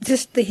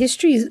just the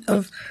histories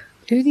of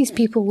who these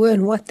people were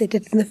and what they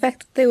did, and the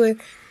fact that they were,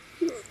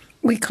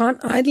 we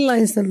can't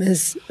idolize them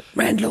as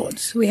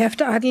landlords. We have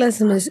to idolize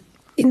them as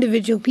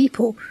individual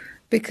people,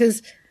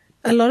 because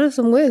a lot of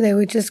them they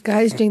were just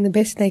guys doing the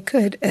best they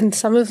could, and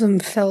some of them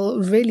fell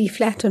really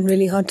flat on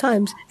really hard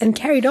times and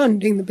carried on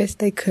doing the best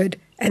they could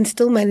and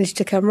still managed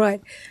to come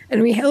right.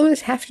 And we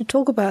always have to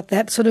talk about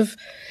that sort of,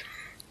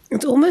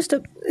 it's almost,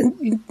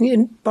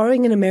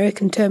 borrowing an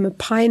American term, a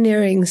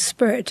pioneering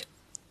spirit,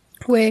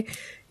 where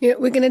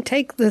we're going to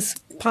take this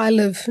pile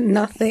of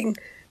nothing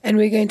and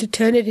we're going to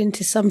turn it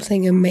into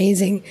something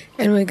amazing,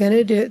 and we're going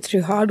to do it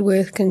through hard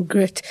work and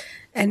grit.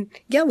 And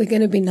we're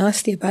going to be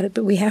nasty about it,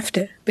 but we have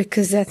to,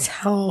 because that's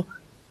how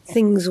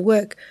things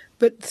work.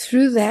 But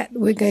through that,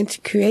 we're going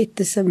to create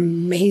this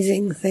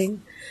amazing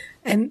thing.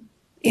 And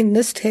in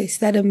this case,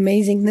 that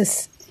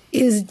amazingness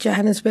is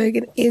Johannesburg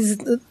and is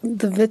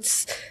the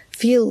Wits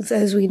fields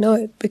as we know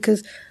it,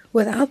 because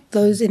without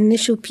those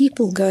initial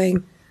people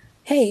going,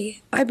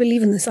 hey, I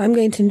believe in this, I'm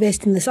going to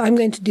invest in this, I'm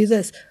going to do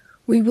this,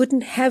 we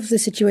wouldn't have the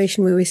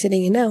situation where we're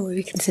sitting in now, where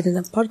we can sit in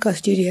a podcast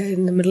studio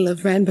in the middle of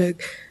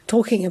Randburg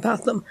talking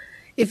about them.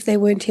 If they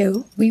weren't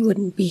here, we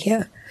wouldn't be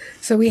here.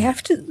 So we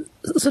have to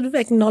sort of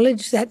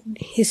acknowledge that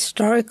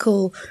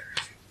historical,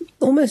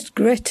 almost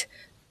grit,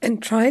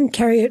 and try and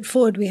carry it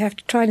forward. We have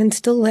to try and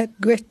instill that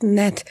grit and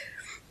that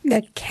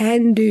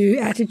can-do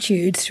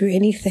attitude through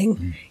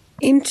anything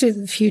into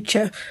the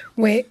future,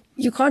 where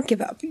you can't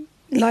give up.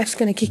 Life's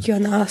going to kick you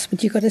on the ass,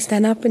 but you've got to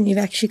stand up and you've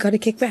actually got to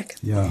kick back.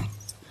 Yeah.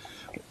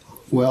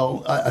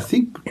 Well, I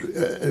think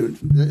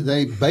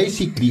they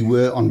basically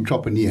were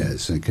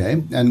entrepreneurs,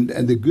 okay? And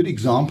the good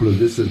example of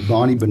this is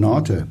Barney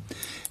Benato.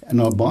 And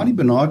now Barney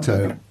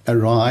Benato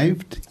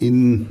arrived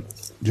in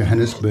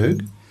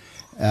Johannesburg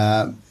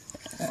and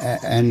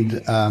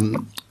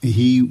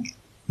he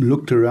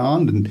looked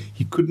around and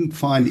he couldn't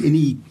find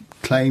any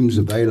claims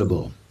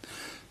available.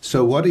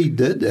 So what he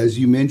did, as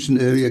you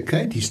mentioned earlier,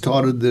 Kate, he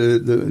started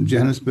the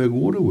Johannesburg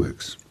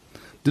Waterworks.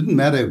 Didn't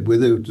matter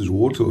whether it was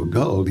water or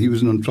gold. He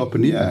was an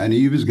entrepreneur and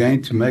he was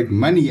going to make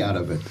money out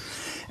of it.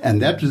 And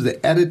that was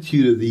the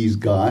attitude of these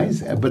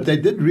guys. But they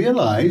did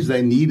realize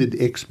they needed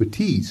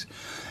expertise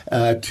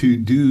to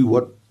do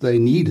what they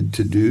needed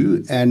to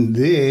do. And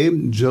there,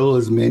 Jill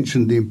has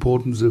mentioned the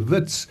importance of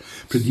WITS,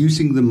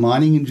 producing the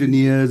mining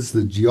engineers,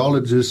 the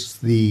geologists,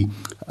 the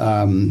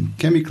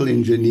chemical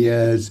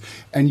engineers.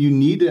 And you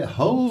need a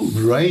whole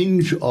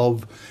range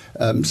of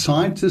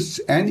scientists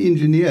and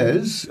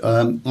engineers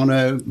on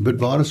a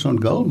Witwatersrand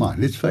gold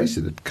mine. Let's face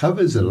it, it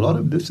covers a lot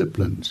of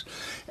disciplines.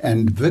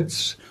 And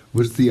WITS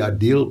was the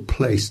ideal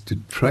place to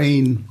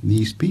train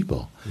these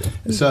people.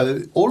 Yeah.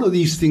 So all of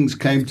these things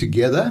came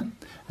together,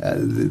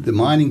 the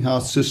mining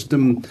house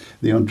system,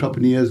 the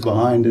entrepreneurs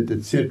behind it,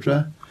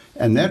 etc.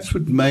 And that's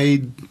what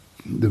made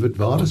the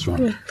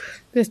Witwatersrand.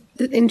 There's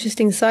an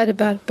interesting side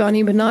about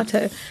Barney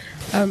Benato.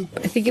 I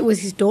think it was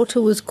his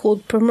daughter was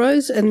called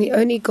Primrose, and the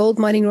only gold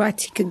mining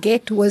rights he could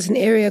get was an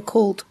area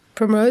called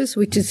Primrose,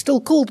 which is still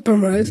called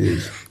Primrose.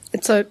 Yes.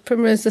 And so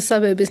Primrose, the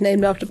suburb, is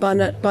named after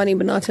Barney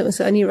Benato, and it's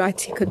the only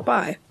rights he could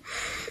buy.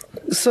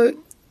 So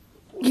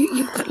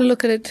you've got to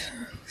look at it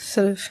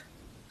sort of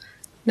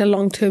in a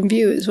long-term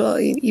view as well.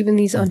 Even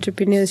these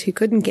entrepreneurs who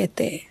couldn't get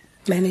there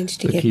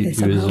managed to get there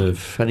somehow. He was a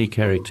funny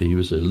character. He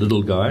was a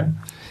little guy.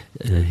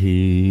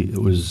 He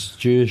was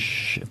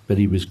Jewish, but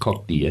he was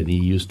Cockney, and he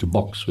used to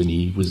box when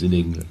he was in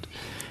England.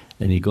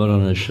 And he got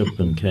on a ship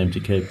and came to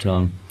Cape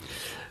Town,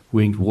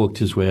 walked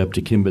his way up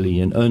to Kimberley,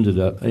 and ended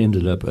up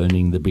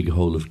owning the big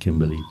whole of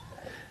Kimberley.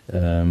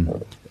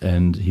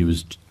 And he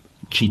was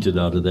cheated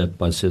out of that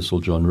by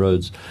Cecil John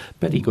Rhodes,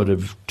 but he got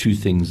two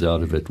things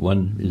out of it.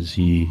 One is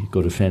he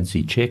got a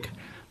fancy cheque.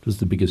 It was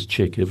the biggest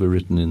cheque ever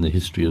written in the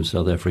history of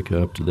South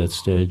Africa up to that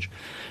stage.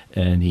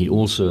 And he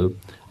also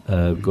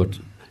got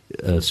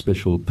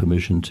special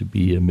permission to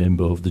be a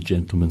member of the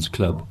Gentlemen's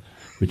Club,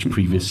 which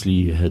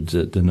previously had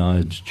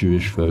denied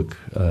Jewish folk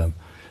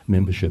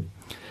membership.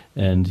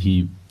 And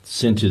he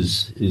sent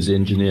his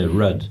engineer,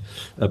 Rudd,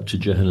 up to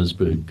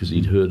Johannesburg because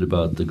he'd heard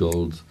about the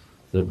gold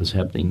that was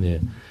happening there.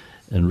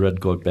 And Rudd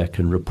got back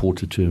and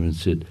reported to him and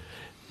said,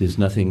 "There's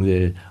nothing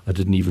there. I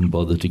didn't even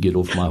bother to get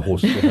off my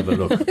horse to have a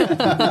look."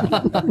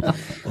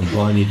 And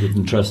Barney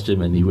didn't trust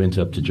him, and he went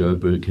up to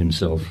Joburg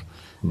himself.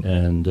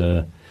 And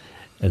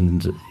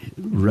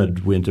Rudd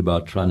went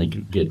about trying to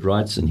get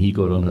rights, and he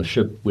got on a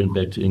ship, went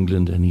back to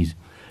England, and he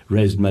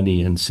raised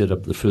money and set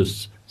up the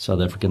first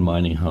South African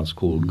mining house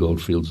called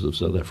Goldfields of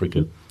South Africa.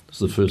 It was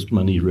the first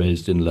money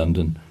raised in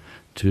London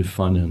to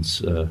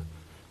finance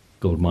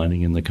gold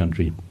mining in the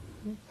country.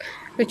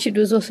 Richard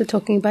was also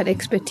talking about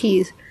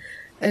expertise,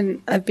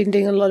 and I've been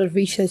doing a lot of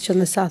research on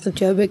the south of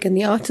Joburg and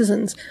the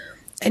artisans,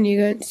 and you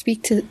go and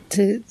speak to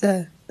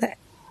the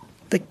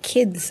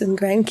kids and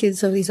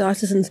grandkids of these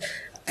artisans,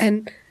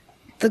 and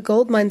the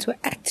gold mines were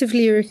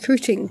actively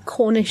recruiting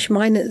Cornish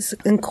miners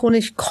and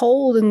Cornish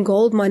coal and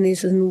gold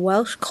miners and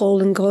Welsh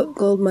coal and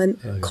gold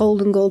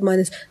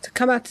miners to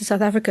come out to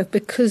South Africa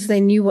because they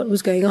knew what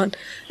was going on.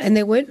 And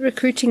they weren't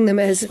recruiting them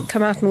as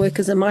come out and work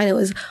as a miner. It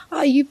was,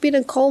 you've been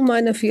a coal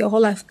miner for your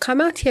whole life.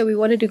 Come out here. We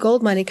want to do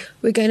gold mining.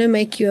 We're going to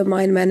make you a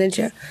mine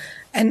manager.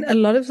 And a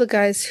lot of the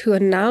guys who are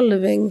now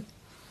living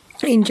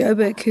in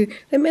Joburg, who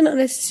they may not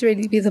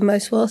necessarily be the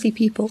most wealthy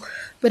people,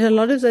 but a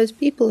lot of those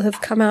people have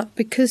come out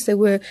because they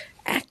were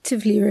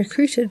actively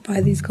recruited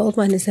by these gold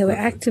miners. They were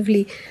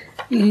actively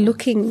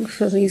looking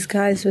for these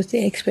guys with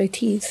the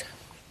expertise.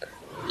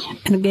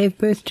 And it gave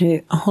birth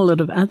to a whole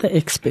lot of other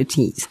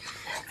expertise.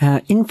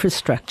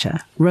 Infrastructure,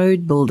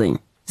 road building,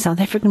 South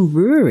African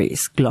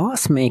breweries,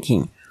 glass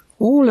making,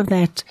 all of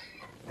that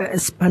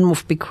spun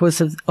off because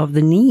of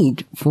the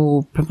need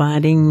for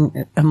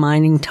providing a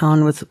mining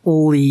town with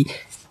all the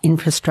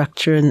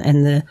infrastructure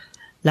and the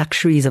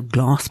luxuries of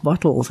glass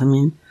bottles. I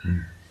mean,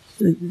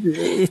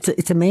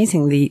 it's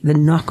amazing the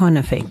knock-on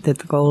effect that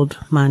the gold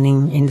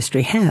mining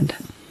industry had.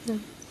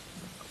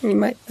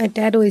 My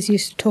dad always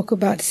used to talk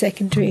about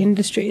secondary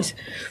industries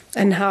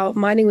and how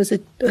mining was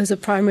a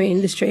primary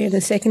industry and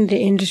the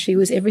secondary industry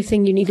was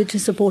everything you needed to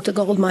support a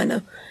gold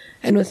miner.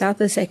 And without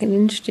the second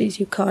industries,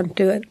 you can't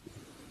do it.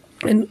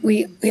 And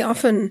we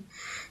often,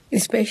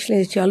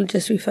 especially as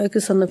geologists, we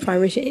focus on the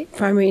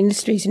primary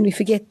industries and we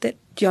forget that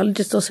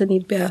geologists also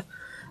need beer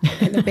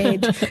and a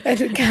bed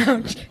and a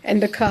couch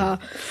and a car.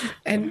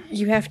 And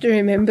you have to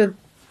remember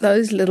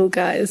those little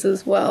guys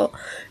as well.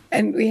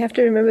 And we have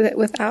to remember that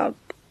without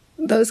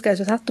those guys,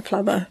 without the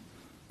plumber,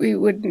 we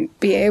wouldn't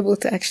be able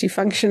to actually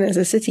function as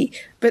a city.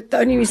 But the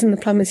only reason the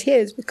plumber's here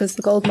is because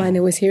the gold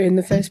miner was here in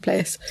the first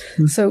place.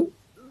 So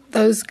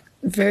those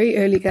very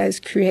early guys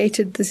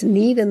created this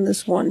need and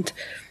this want,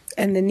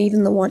 and the need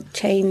and the want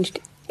changed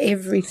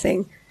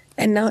everything.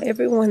 And now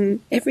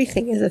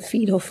everything is a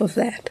feed off of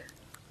that.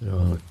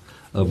 Yeah,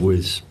 I've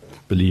always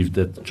believed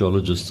that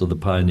geologists are the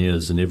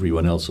pioneers and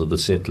everyone else are the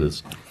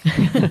settlers.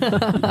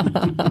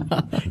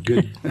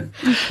 Good.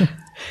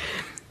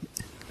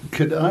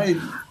 Could I,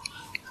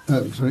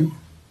 sorry?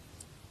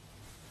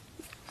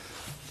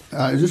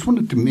 I just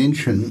wanted to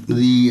mention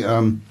the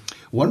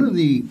one of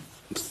the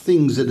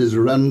things that has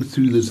run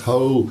through this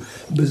whole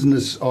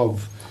business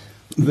of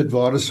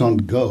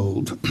Witwatersrand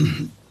gold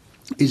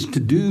is to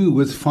do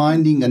with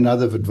finding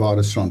another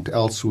Witwatersrand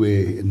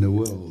elsewhere in the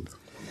world.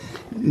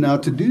 Now,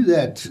 to do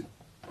that,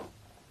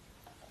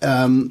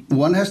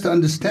 one has to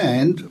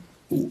understand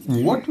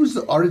what was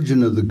the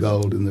origin of the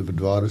gold in the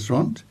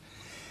Witwatersrand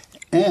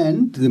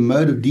and the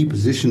mode of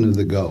deposition of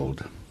the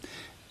gold.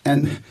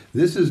 And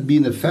this has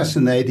been a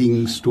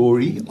fascinating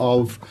story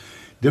of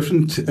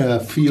different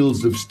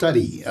fields of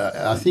study.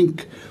 I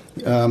think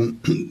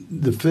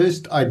the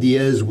first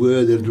ideas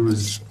were that it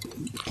was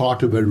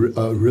part of a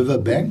river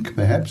bank,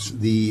 perhaps,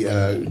 the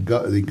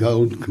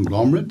gold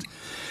conglomerate.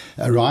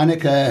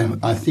 Reinecke,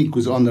 I think,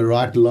 was on the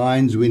right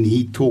lines when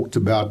he talked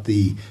about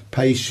the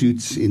pay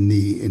shoots in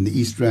the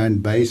East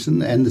Rand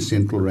Basin and the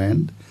Central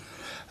Rand.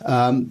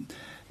 And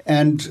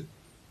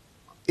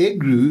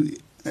EGRU,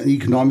 an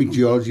Economic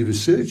Geology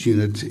Research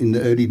Unit, in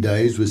the early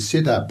days was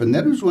set up, and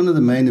that was one of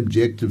the main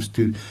objectives,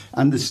 to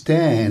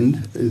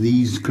understand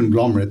these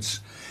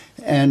conglomerates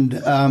and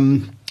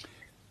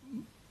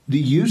the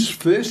use,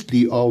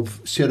 firstly,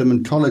 of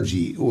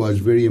sedimentology was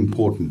very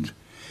important.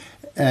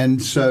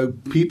 And so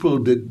people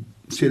did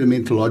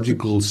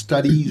sedimentological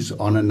studies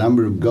on a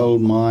number of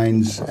gold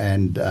mines,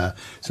 and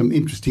some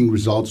interesting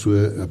results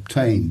were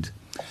obtained.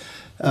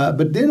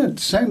 But then at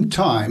the same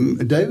time,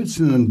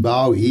 Davidson and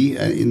Bowie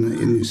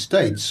in the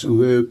States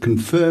were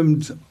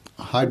confirmed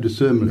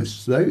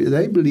hydrothermalists.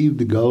 They believed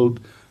the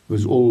gold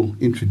was all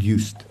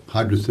introduced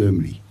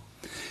hydrothermally.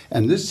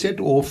 And this set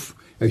off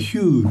a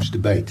huge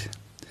debate.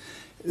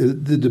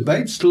 The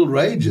debate still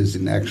rages,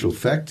 in actual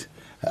fact.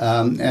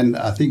 And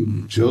I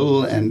think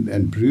Jill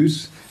and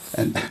Bruce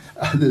and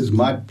others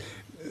might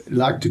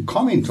like to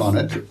comment on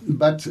it,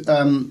 but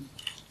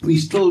we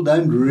still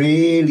don't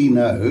really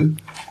know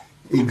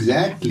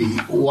exactly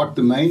what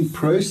the main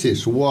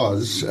process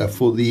was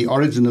for the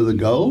origin of the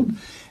gold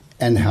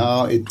and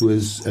how it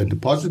was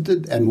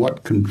deposited and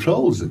what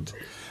controls it.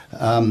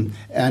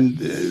 And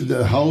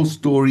the whole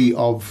story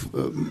of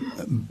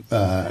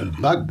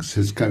bugs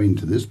has come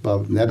into this. By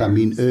that I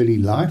mean early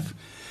life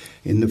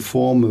in the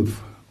form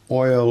of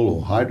oil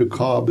or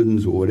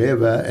hydrocarbons or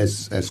whatever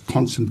as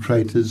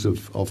concentrators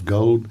of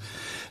gold.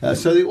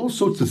 So there are all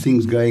sorts of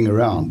things going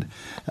around.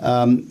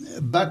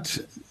 But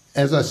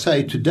as I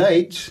say, to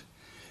date,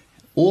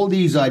 all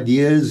these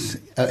ideas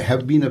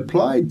have been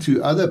applied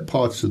to other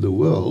parts of the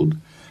world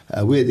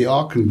where there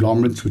are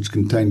conglomerates which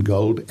contain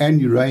gold and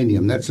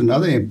uranium. That's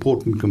another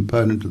important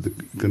component of the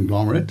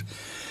conglomerate.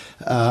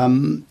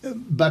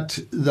 But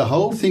the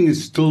whole thing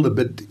is still a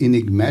bit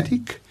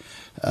enigmatic.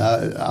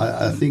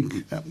 I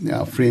think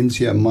our friends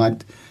here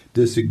might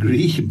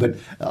disagree, but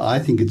I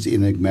think it's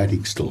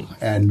enigmatic still.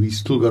 And we've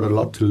still got a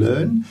lot to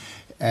learn.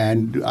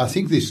 And I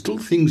think there's still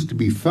things to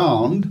be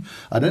found.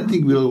 I don't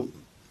think we'll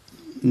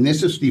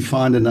necessarily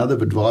find another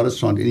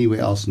Witwatersrand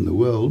anywhere else in the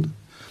world.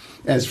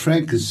 As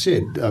Frank has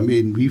said, I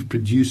mean, we've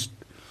produced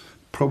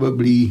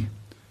probably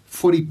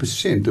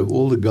 40% of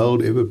all the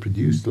gold ever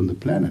produced on the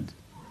planet.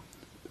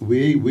 Where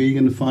are you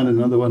going to find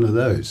another one of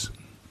those?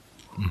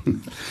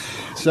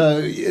 So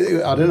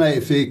I don't know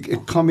if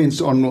it comments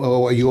on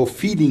your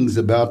feelings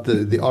about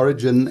the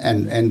origin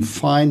and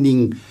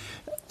finding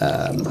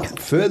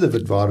further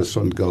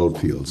Witwatersrand gold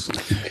fields.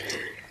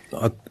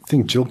 I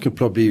think Jill could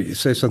probably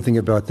say something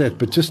about that,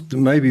 but just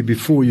maybe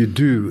before you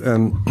do,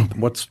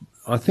 what's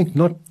I think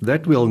not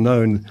that well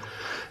known,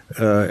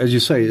 as you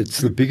say, it's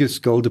the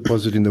biggest gold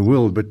deposit in the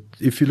world, but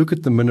if you look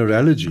at the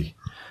mineralogy,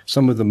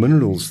 some of the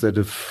minerals that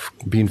have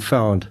been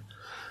found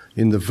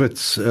in the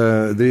Wits,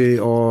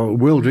 there are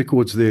world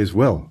records there as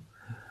well.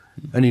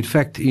 And in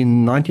fact,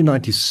 in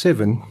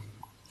 1997,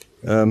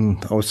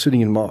 I was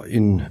sitting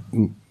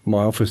in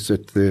my office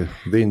at the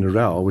then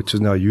Rao, which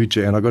is now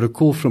UJ, and I got a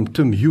call from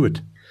Tim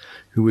Hewitt,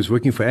 who was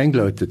working for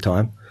Anglo at the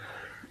time.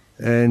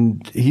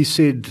 And he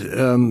said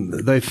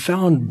they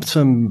found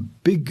some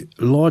big,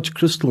 large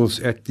crystals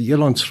at the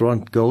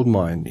Elandsrand gold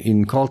mine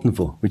in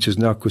Carletonville, which is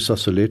now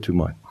Kusasalethu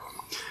mine.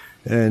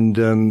 And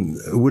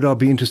would I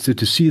be interested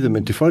to see them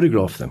and to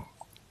photograph them?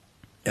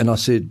 And I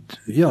said,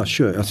 yeah,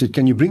 sure. I said,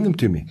 can you bring them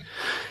to me?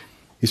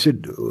 He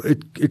said,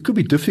 it could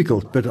be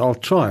difficult, but I'll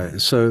try.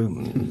 So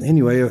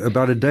anyway,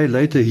 about a day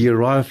later, he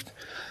arrived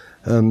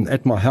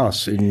at my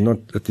house, not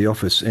at the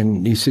office,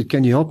 and he said,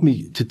 can you help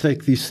me to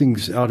take these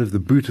things out of the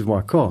boot of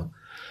my car?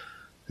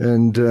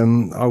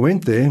 And I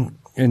went there,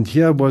 and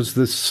here was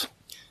this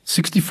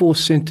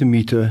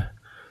 64-centimeter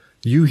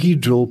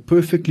euhedral,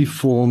 perfectly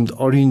formed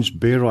orange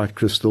barite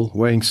crystal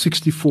weighing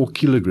 64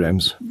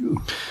 kilograms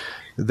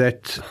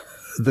that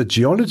the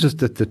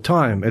geologist at the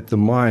time at the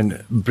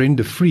mine,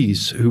 Brenda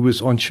Fries, who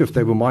was on shift,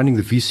 they were mining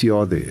the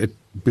VCR there, at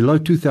below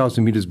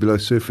 2,000 meters below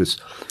surface.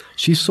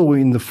 She saw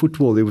in the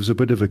footwall there was a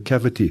bit of a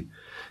cavity,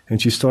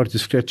 and she started to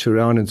scratch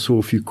around and saw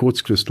a few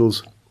quartz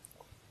crystals.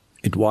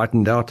 It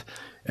whitened out,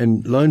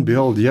 and lo and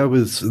behold, here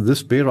was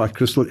this barite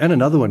crystal and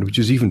another one, which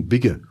is even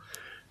bigger.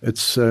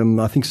 It's,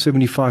 I think,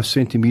 75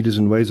 centimeters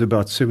and weighs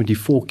about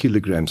 74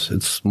 kilograms.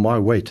 It's my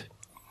weight.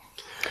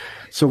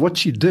 So what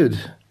she did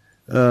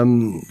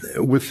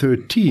with her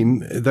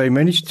team, they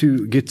managed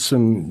to get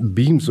some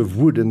beams of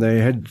wood, and they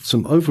had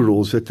some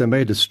overalls that they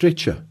made a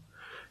stretcher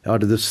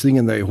out of this thing,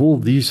 and they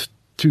hauled these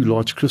two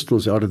large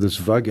crystals out of this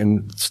vug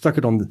and stuck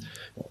it on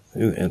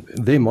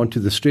them onto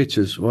the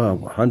stretchers. Wow,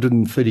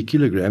 130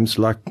 kilograms,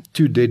 like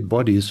two dead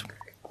bodies.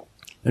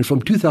 And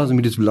from 2,000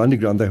 meters below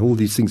underground, they hauled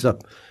these things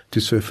up to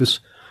surface.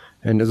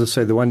 And as I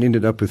say, the one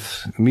ended up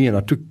with me, and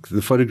I took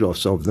the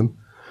photographs of them.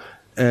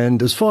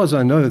 And as far as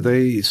I know,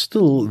 they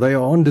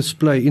are on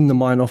display in the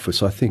mine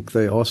office. I think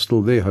they are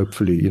still there,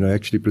 hopefully,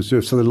 actually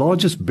preserved. So the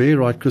largest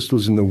barite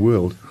crystals in the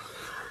world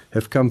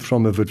have come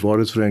from a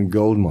Witwatersrand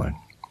gold mine.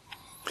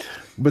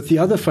 But the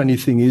other funny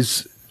thing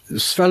is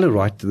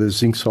sphalerite, the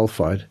zinc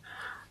sulfide,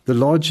 the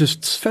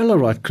largest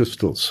sphalerite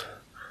crystals,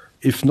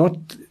 if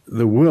not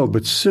the world,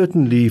 but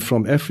certainly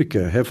from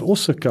Africa, have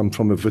also come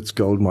from a Wits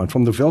gold mine,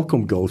 from the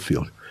Welkom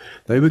goldfield.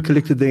 They were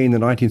collected there in the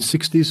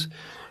 1960s,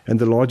 and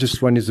the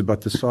largest one is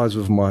about the size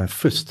of my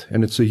fist,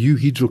 and it's a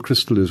euhedral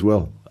crystal as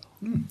well.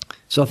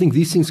 So I think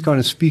these things kind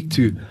of speak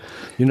to,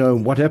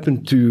 what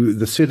happened to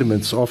the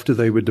sediments after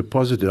they were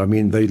deposited. I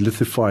mean, they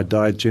lithified,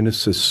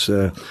 diagenesis,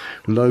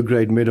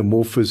 low-grade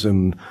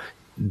metamorphism,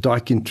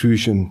 dike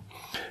intrusion,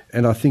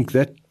 and I think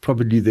that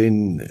probably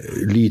then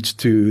leads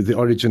to the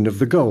origin of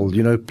the gold.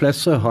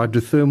 Placer,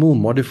 hydrothermal,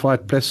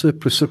 modified placer,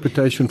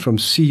 precipitation from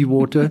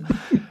seawater.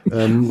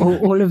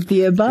 All of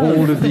the above.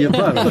 All of the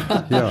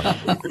above,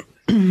 yeah.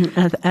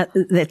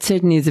 That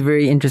certainly is a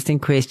very interesting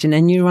question.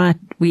 And you're right,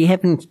 we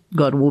haven't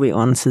got all the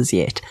answers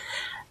yet.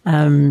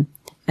 And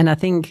I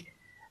think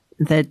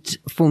that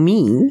for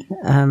me,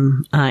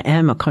 I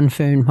am a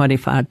confirmed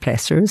modified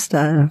placerist.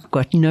 I've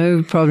got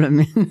no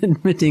problem in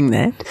admitting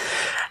that.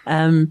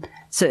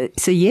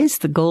 So yes,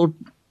 the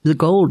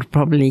gold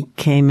probably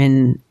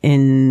came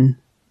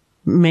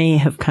may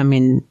have come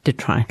in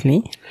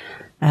detritively.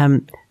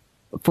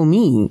 For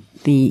me,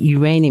 the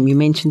uranium, you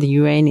mentioned the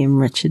uranium,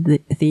 Richard,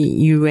 the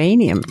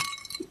uranium,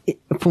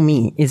 for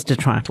me, is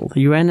detrital.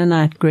 The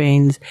uraninite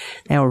grains,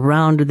 they are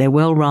rounded, they're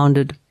well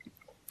rounded.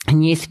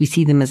 And yes, we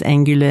see them as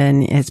angular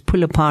and as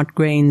pull apart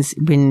grains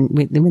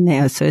when they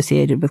are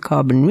associated with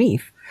carbon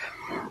reef.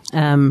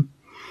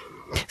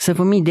 So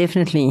for me,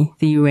 definitely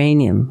the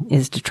uranium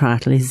is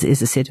detrital,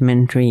 is a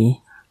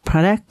sedimentary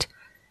product,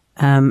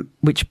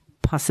 which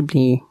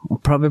possibly or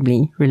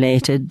probably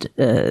related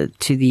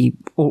to the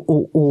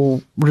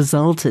or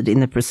resulted in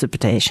the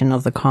precipitation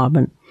of the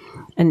carbon.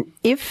 And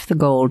if the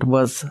gold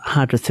was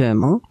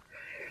hydrothermal,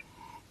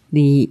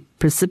 the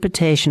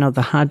precipitation of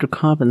the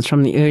hydrocarbons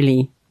from the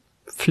early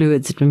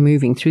fluids that were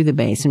moving through the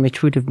basin,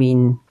 which would have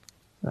been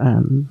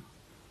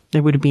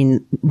there would have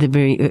been the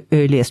very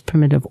earliest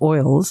primitive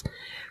oils,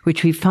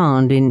 which we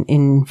found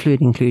in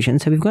fluid inclusion.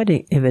 So we've got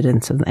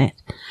evidence of that.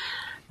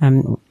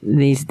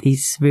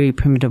 These very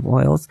primitive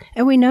oils.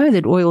 And we know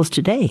that oils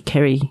today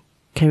carry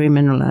carry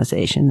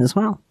mineralization as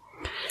well.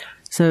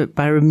 So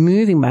by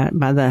removing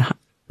by the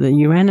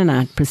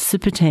uraninite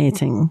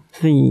precipitating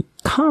the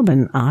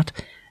carbon out,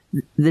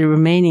 the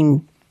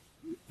remaining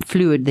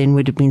fluid then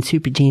would have been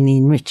supergene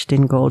enriched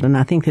in gold. And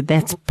I think that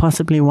that's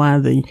possibly why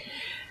the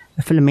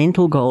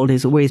filamental gold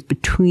is always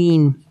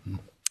between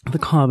the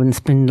carbon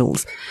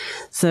spindles.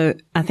 So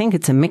I think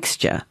it's a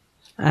mixture,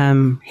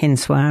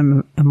 hence why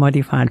I'm a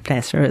modified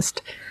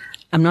placerist.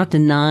 I'm not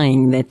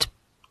denying that,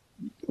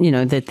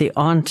 that there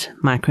aren't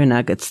micro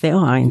nuggets. There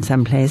are in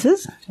some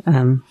places,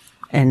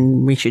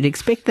 and we should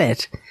expect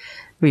that.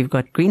 We've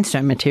got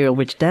greenstone material,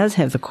 which does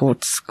have the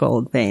quartz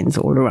gold veins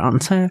all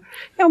around. So,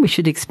 yeah, we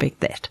should expect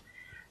that.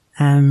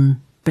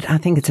 But I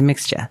think it's a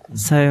mixture.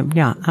 So,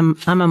 yeah,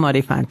 I'm a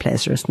modified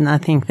placerist, and I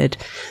think that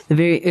the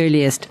very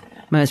earliest,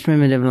 most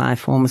primitive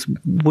life forms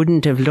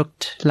wouldn't have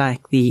looked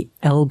like the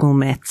algal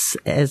mats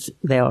as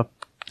they are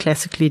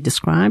classically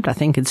described. I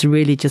think it's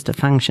really just a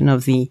function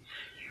of the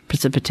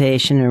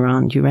precipitation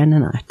around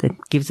uraninite that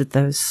gives it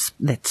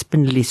that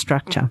spindly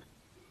structure.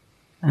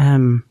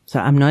 So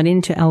I'm not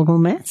into algal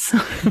mats,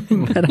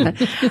 but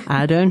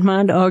I don't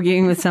mind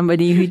arguing with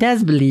somebody who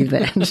does believe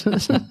that.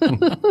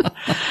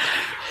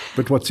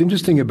 But what's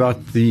interesting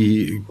about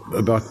the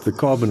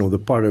carbon or the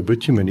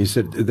pyrobitumen is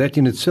that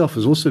in itself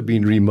has also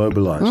been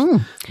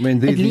remobilized. I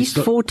mean, at least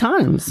 4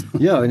 times.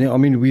 Yeah, I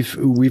mean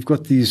we've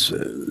got these.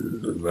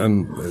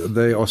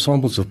 They are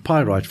samples of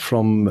pyrite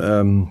from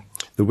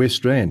the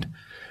West Rand,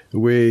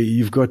 where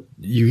you've got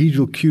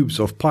euhedral cubes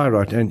of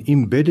pyrite, and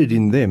embedded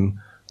in them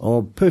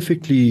are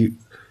perfectly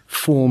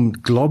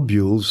formed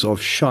globules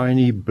of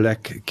shiny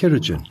black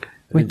kerogen,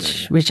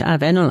 which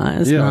I've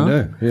analyzed. Yeah, now. I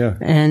know. Yeah,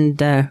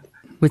 and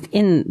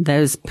within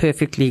those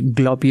perfectly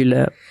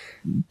globular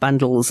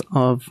bundles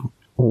of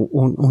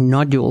or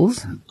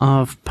nodules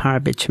of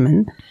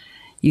pyrobitumen,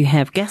 you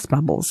have gas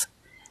bubbles,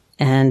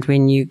 and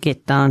when you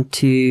get down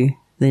to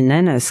the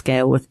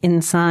nanoscale, with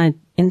inside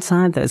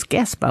those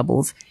gas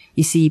bubbles,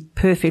 you see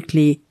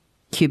perfectly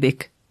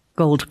cubic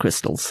gold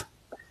crystals.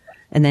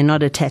 And they're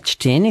not attached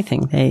to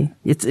anything.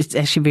 It's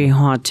actually very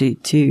hard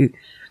to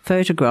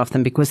photograph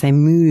them because they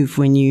move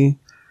when you,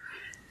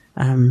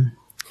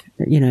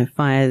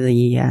 fire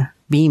the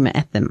beam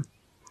at them.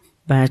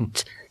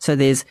 But so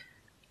there's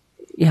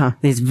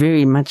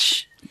very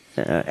much,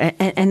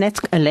 and that's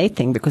a late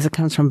thing because it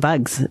comes from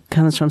bugs. It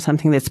comes from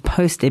something that's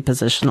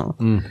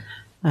post-depositional.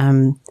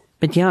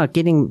 But yeah,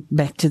 getting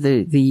back to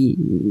the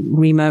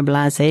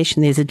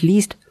remobilization, there's at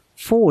least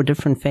 4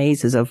 different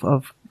phases of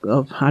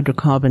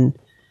hydrocarbon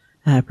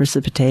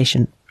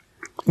precipitation,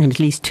 and at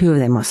least 2 of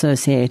them are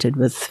associated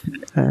with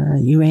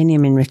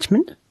uranium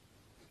enrichment.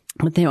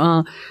 But there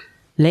are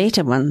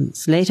later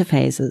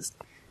phases,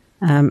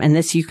 and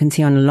this you can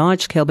see on a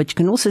large scale, but you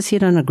can also see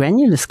it on a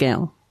granular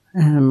scale,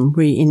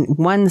 where in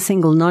one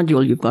single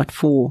nodule you've got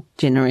 4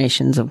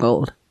 generations of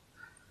gold,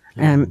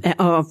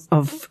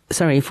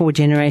 4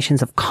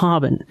 generations of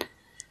carbon,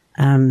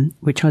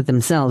 which are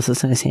themselves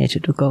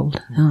associated with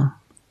gold. Oh.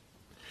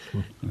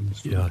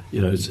 Yeah,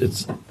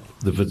 it's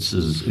the Wits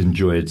has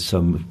enjoyed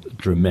some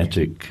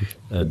dramatic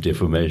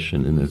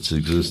deformation in its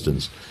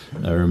existence.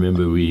 I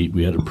remember we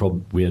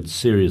had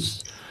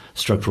serious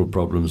structural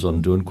problems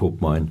on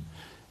Doornkorp mine,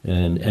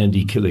 and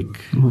Andy Killick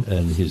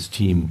and his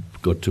team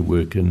got to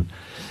work, and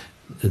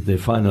their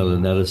final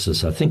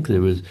analysis, I think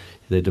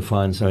they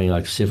defined something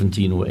like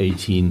 17 or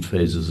 18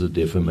 phases of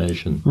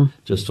deformation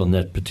just on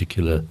that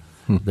particular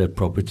that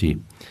property.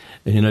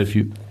 And if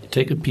you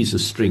take a piece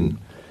of string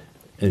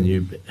and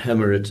you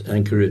hammer it,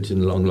 anchor it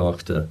in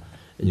Langlaagte,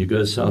 and you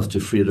go south to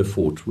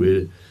Vredefort,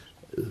 where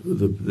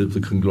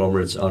the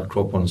conglomerates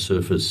outcrop on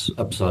surface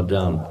upside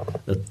down,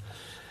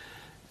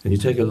 and you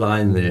take a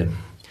line there,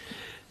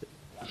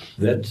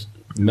 that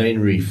main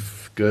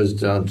reef goes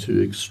down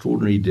to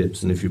extraordinary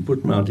depths, and if you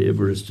put Mount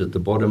Everest at the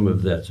bottom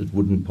of that, it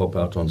wouldn't pop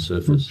out on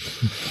surface.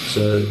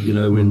 So,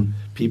 when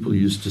people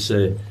used to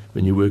say,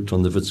 when you worked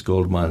on the Wits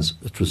gold mines,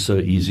 it was so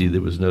easy, there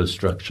was no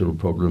structural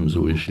problems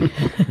or issues.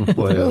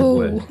 Boy,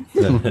 oh boy.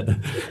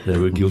 They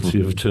were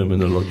guilty of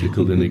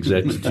terminological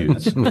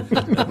inexactitudes.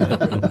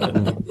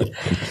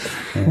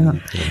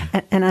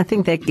 And I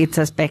think that gets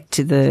us back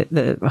to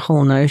the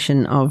whole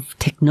notion of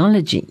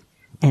technology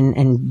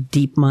and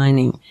deep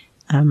mining.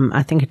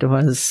 I think it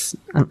was,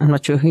 I'm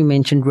not sure who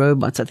mentioned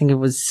robots. I think it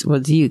was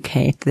you,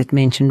 Kate, that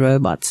mentioned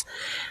robots.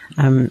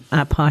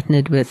 I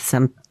partnered with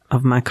some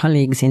of my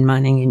colleagues in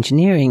mining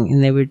engineering,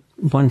 and they were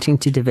wanting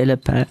to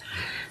develop a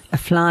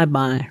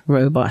flyby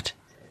robot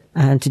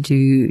to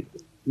do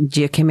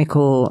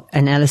geochemical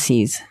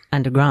analyses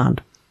underground.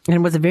 And it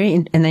was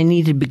and they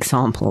needed big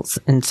samples,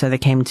 and so they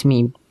came to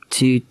me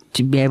to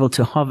be able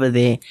to hover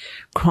their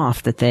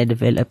craft that they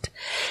developed.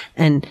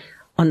 And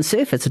on the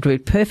surface, it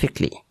worked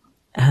perfectly.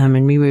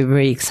 And we were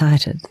very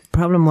excited. The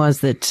problem was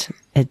that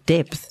at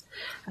depth,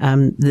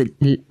 the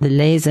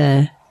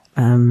laser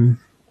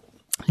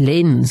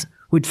lens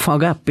would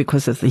fog up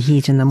because of the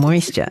heat and the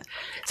moisture.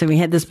 So we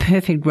had this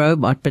perfect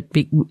robot, but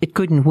it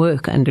couldn't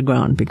work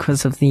underground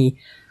because of the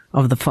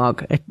of the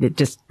fog.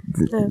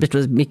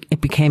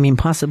 It became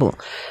impossible.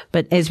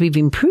 But as we've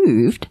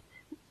improved,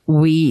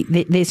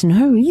 there's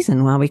no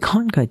reason why we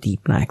can't go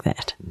deep like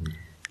that.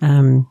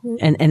 And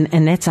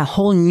that's a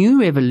whole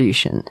new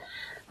revolution.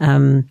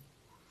 And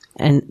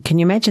can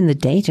you imagine the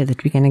data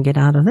that we're going to get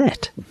out of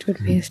that? It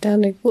would be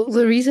astounding. Well,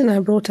 the reason I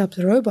brought up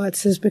the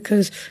robots is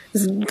because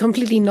it's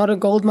completely not a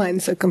gold mine,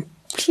 so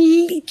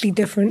completely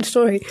different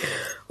story.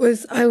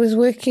 I was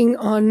working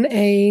on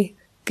a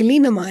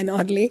galena mine,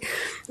 oddly,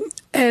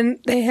 and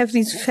they have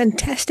these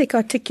fantastic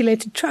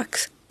articulated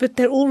trucks, but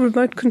they're all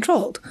remote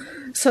controlled.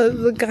 So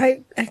the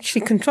guy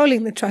actually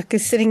controlling the truck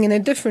is sitting in a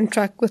different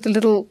truck with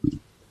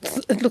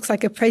it looks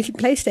like a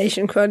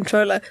PlayStation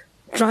controller,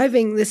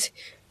 driving this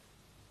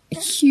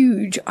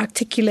huge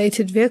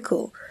articulated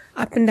vehicle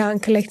up and down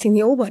collecting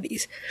the ore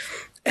bodies.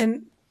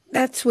 And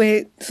that's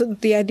where sort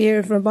of the idea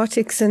of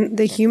robotics and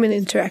the human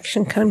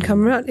interaction can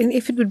come around. And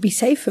if it would be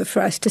safer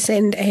for us to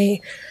send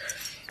a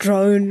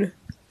drone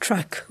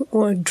truck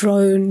or a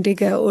drone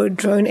digger or a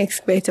drone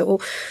excavator or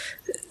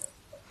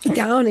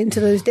down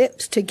into those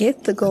depths to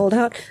get the gold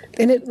out,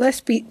 then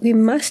we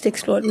must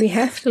explore it. We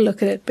have to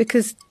look at it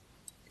because,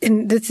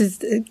 and this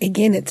is,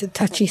 again, it's a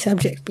touchy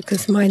subject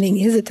because mining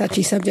is a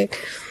touchy subject.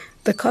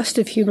 The cost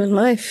of human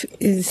life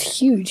is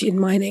huge in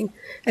mining,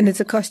 and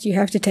it's a cost you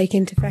have to take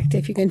into factor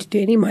if you're going to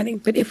do any mining.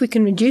 But if we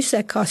can reduce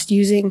that cost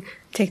using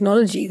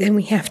technology, then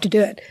we have to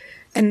do it.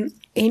 And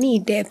any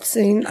depths,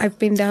 I've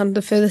been down,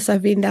 the furthest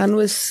I've been down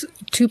was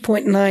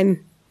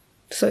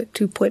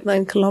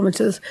 2.9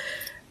 kilometers.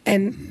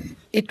 And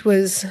it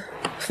was,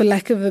 for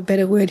lack of a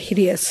better word,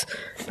 hideous.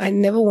 I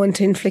never want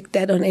to inflict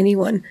that on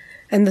anyone.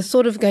 And the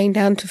thought of going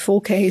down to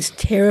 4K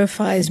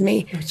terrifies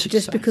me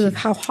just because of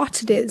how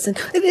hot it is. And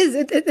it is,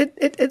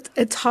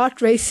 it's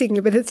heart racing,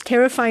 but it's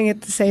terrifying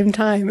at the same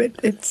time.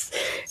 It's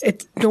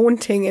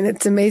daunting and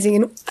it's amazing.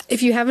 And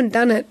if you haven't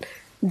done it,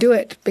 do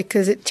it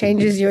because it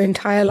changes your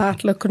entire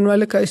outlook on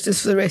roller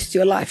coasters for the rest of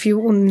your life. You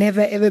will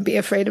never ever be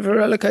afraid of a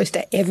roller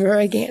coaster ever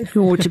again.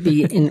 You ought to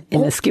be in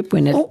a skip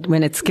when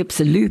it skips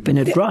a loop and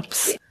it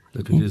drops.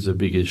 Look, it is a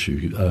big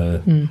issue.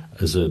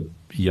 As a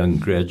young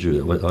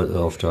graduate,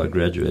 after I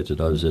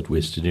graduated, I was at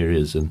Western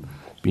Areas and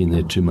been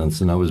there 2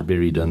 months, and I was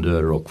buried under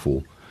a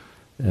rockfall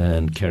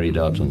and carried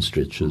out on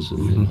stretchers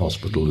and in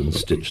hospital and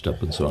stitched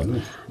up and so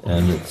on.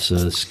 And it's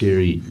a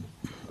scary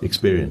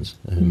experience,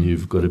 and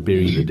you've got to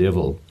bury the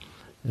devil.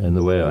 And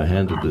the way I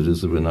handled it is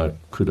that when I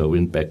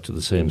went back to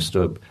the same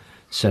stope,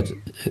 sat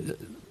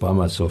by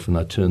myself, and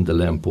I turned the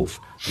lamp off,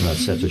 and I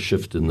sat a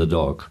shift in the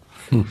dark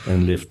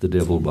and left the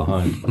devil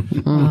behind.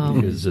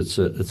 Because it's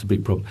a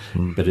big problem.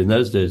 But in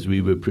those days,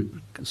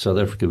 South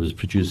Africa was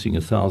producing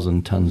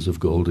 1,000 tons of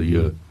gold a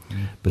year,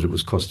 but it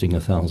was costing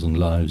 1,000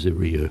 lives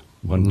every year.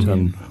 1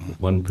 ton,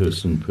 1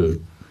 person per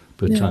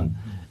ton,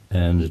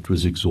 and it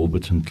was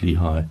exorbitantly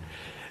high.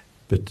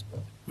 But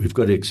we've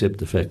got to accept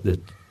the fact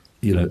that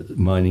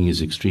mining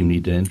is extremely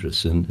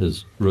dangerous, and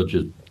as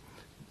Roger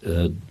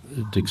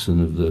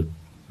Dixon of the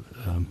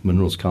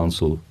Minerals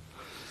Council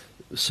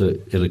so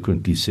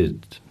eloquently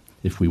said,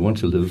 if we want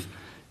to live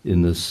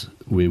in this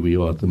where we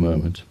are at the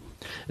moment,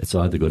 it's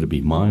either got to be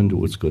mined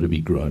or it's got to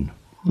be grown.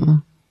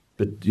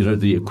 But,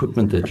 the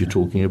equipment that you're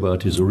talking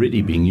about is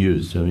already being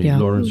used. I mean,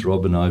 Lawrence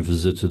Robb and I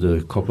visited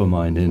a copper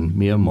mine in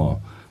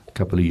Myanmar a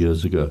couple of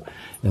years ago,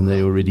 and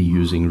they're already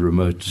using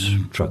remote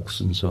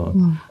trucks and so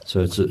on. So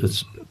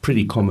it's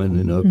pretty common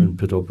in open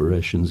pit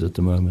operations at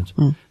the moment.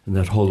 And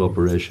that whole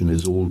operation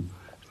is all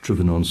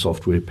driven on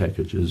software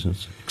packages.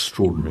 It's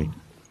extraordinary.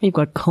 You've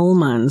got coal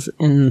mines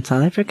in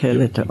South Africa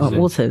that are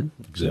also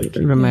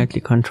remotely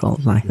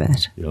controlled like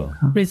that. Yeah.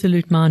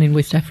 Resolute mine in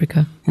West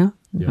Africa. Yeah.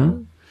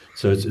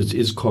 So it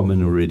is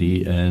common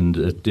already, and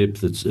at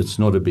depth it's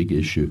not a big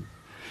issue.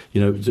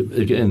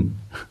 Again,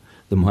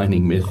 the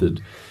mining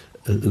method,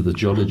 the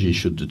geology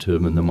should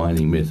determine the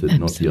mining method,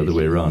 not the other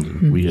way around.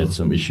 And we had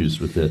some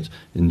issues with that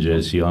in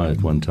JCI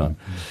at one time.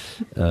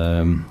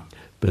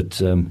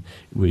 But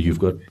where you've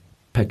got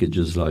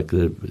packages like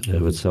they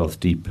have at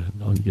South Deep,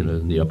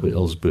 in the Upper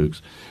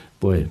Ellsbergs,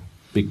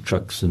 big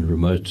trucks and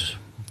remote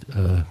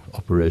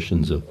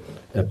operations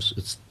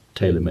it's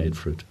tailor-made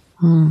for it.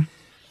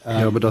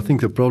 But I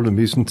think the problem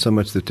isn't so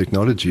much the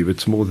technology, but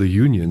it's more the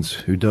unions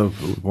who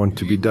don't want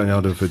to be done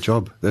out of a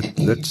job.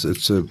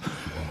 It's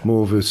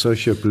more of a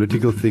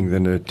socio-political thing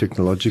than a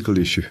technological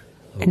issue.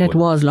 And it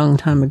was a long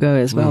time ago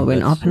as well,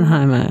 when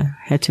Oppenheimer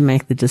had to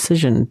make the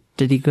decision.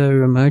 Did he go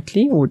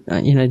remotely or,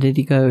 did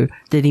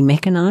he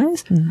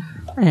mechanize?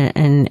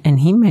 And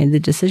he made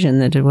the decision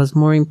that it was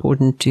more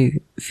important to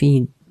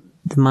feed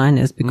the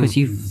miners because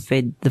you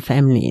fed the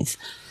families.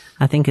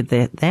 I think at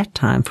that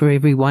time, for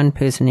every one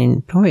person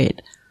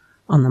employed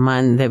on the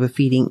mine, there were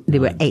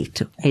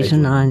eight or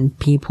nine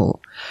people.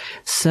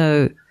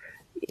 So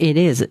it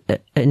is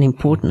an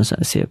important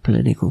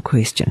socio-political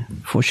question,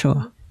 for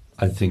sure.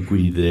 I think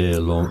we there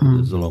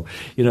along.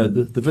 You know,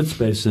 the Wits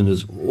Basin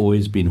has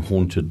always been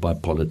haunted by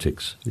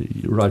politics,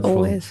 right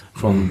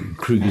from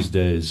Kruger's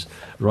days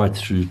right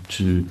through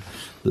to,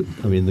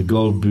 the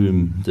gold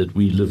boom that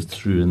we lived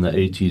through in the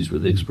 80s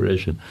with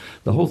exploration.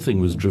 The whole thing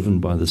was driven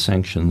by the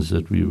sanctions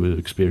that we were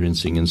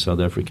experiencing in South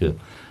Africa.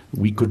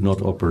 We could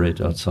not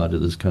operate outside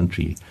of this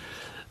country.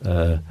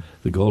 The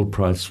gold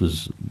price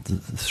was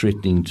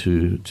threatening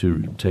to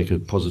take a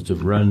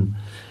positive run,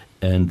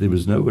 and there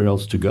was nowhere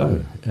else to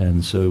go.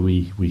 And so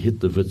we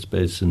hit the Wits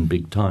Basin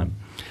big time.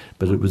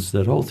 But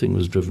that whole thing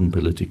was driven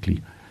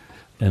politically,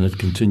 and it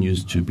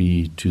continues to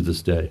be to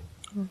this day.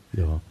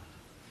 Yeah.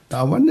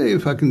 I wonder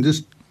if I can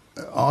just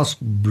ask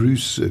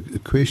Bruce a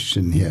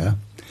question here.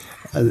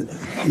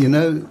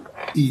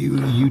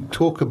 You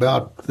talk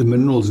about the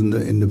minerals in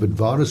the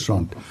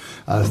Witwatersrand.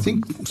 I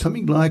think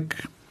something like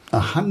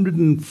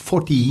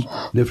 140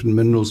 different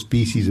mineral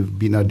species have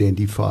been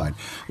identified.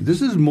 This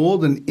is more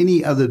than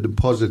any other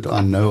deposit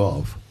I know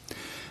of.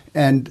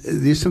 And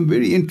there's some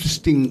very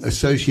interesting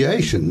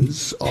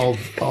associations of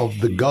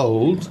the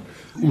gold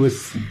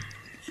with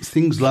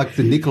things like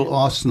the nickel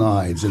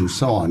arsenides and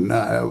so on.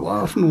 I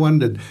often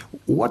wondered,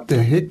 what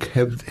the heck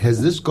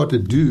has this got to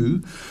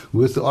do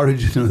with the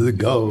origin of the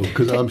gold?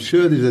 Because I'm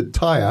sure there's a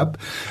tie-up,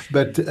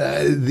 but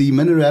the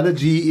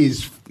mineralogy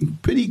is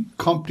pretty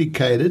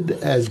complicated,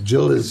 as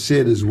Jill has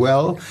said as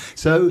well.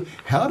 So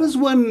how does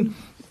one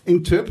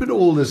interpret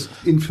all this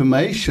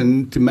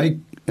information to make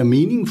a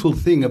meaningful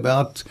thing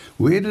about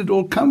where did it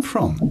all come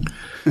from?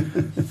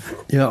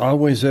 Yeah, I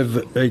always have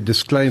a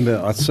disclaimer.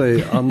 I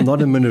say I'm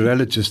not a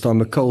mineralogist,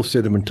 I'm a coal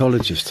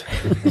sedimentologist.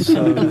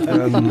 So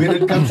when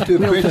it comes to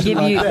a question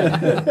like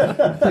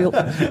that.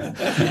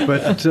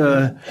 But,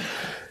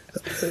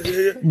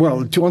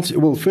 to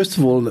answer, first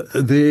of all,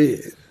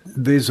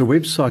 there's a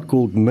website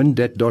called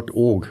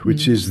mindat.org,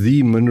 which is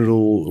the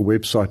mineral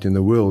website in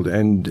the world.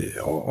 And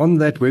on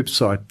that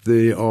website,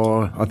 there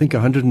are, I think,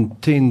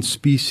 110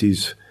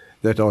 species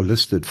that are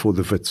listed for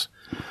the Wits,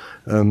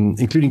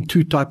 including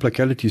 2 type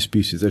locality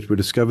species that were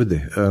discovered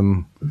there.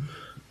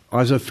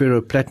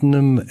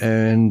 Isoferroplatinum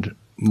and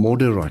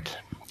mordarite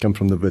come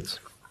from the Wits.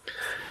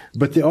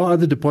 But there are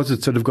other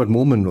deposits that have got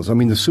more minerals. I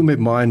mean, the Tsumeb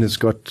mine has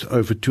got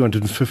over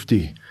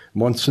 250.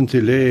 Mont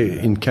Saint-Hilaire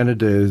in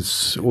Canada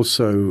is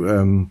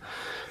also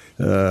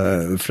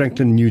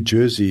Franklin, New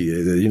Jersey.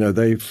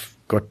 They've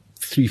got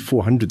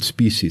 300-400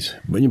 species.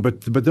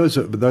 But those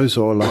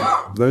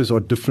are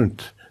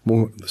different,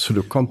 more sort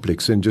of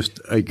complex than just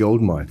a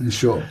gold mine.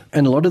 Sure.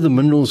 And a lot of the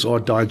minerals are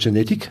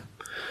diagenetic,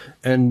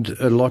 and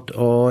a lot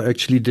are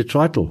actually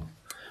detrital.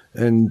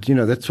 And,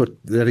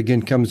 that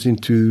again comes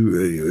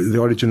into the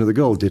origin of the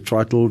gold,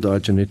 detrital,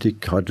 diagenetic,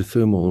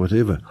 hydrothermal,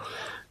 whatever.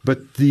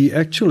 But the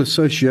actual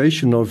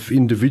association of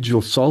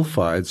individual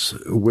sulfides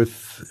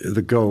with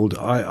the gold,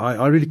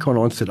 I really can't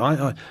answer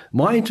it.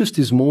 My interest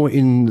is more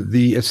in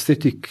the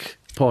aesthetic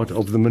part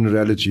of the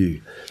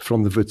mineralogy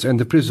from the Wits and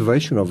the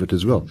preservation of it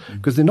as well.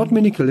 Because there are not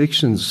many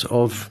collections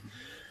of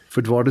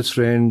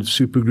Witwatersrand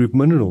supergroup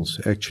minerals,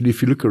 actually,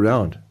 if you look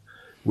around,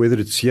 whether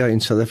it's here in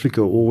South Africa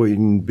or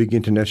in big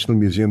international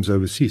museums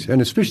overseas,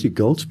 and especially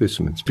gold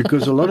specimens,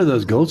 because a lot of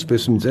those gold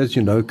specimens, as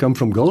you know, come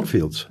from gold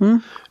fields.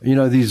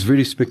 These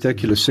very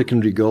spectacular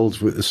secondary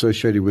golds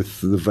associated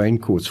with the vein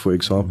quartz, for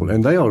example,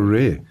 and they are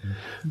rare.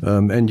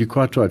 And you're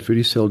quite right,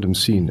 very seldom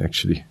seen,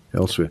 actually,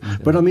 elsewhere.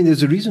 But,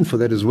 there's a reason for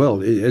that as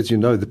well. As you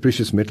know, the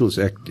Precious Metals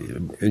Act,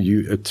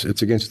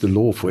 it's against the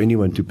law for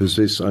anyone to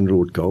possess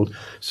unwrought gold.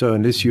 So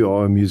unless you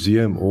are a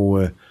museum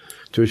or a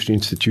tertiary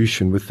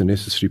institution with the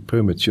necessary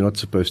permits, you're not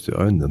supposed to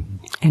own them.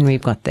 And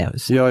we've got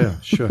those. Yeah,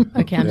 sure.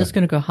 Okay, I'm just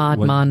going to go hard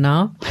mine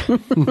now.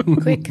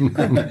 Quick.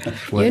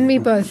 You and me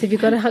both. Have you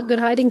got a good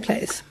hiding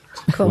place?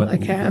 Cool.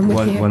 Okay, I'm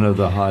with you. One of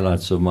the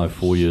highlights of my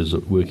 4 years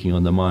of working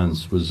on the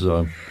mines was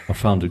I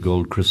found a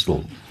gold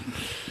crystal,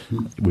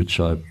 which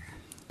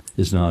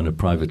is now in a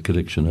private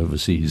collection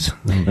overseas.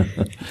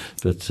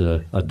 But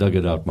I dug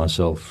it out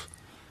myself,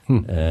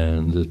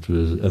 and it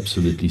was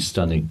absolutely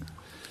stunning.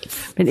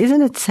 But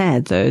isn't it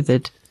sad, though,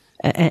 that,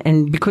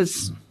 and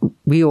because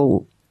we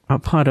all are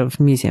part of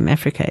Museum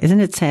Africa, isn't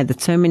it sad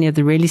that so many of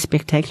the really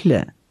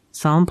spectacular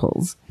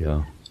samples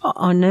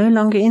are no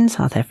longer in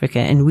South Africa,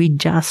 and we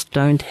just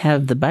don't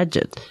have the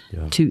budget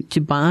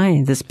to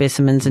buy the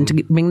specimens and to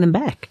bring them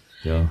back?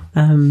 Yeah.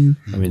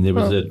 There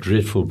was that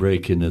dreadful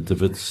break-in at the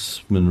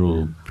Wits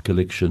mineral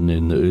collection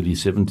in the early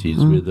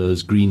 70s where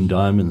those green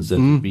diamonds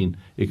that had been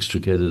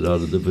extricated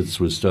out of the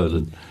Wits were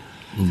stolen.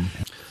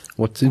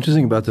 What's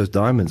interesting about those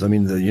diamonds,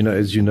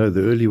 as you know,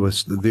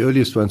 the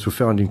earliest ones were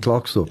found in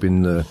Klerksdorp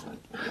in the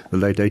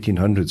late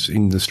 1800s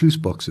in the sluice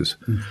boxes.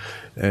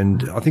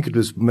 And I think it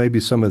was maybe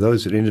some of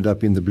those that ended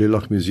up in the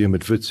Blerloch Museum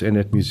at Wits and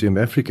at Museum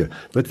Africa.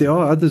 But there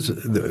are others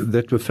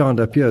that were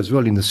found up here as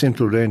well, in the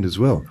Central Rand as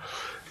well.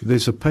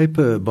 There's a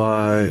paper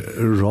by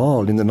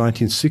Rahl in the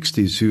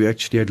 1960s who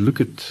actually had a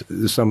look at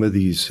some of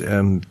these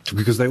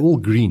because they're all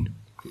green.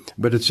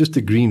 But it's just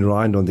a green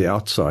rind on the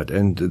outside,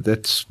 and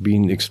that's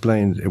been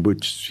explained,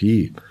 which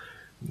he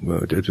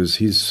well, it was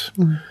his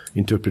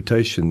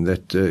interpretation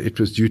that it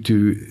was due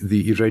to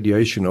the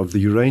irradiation of the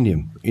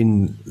uranium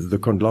in the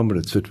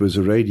conglomerates. It was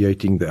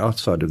irradiating the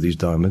outside of these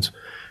diamonds,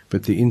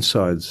 but the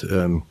insides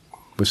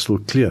were still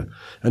clear.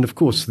 And of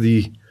course,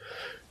 there's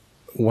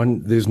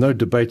no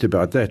debate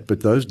about that,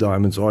 but those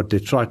diamonds are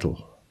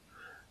detrital.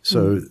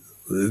 So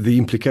the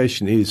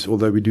implication is,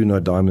 although we do know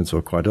diamonds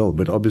are quite old,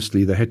 but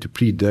obviously they had to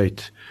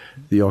predate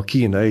the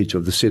Archean age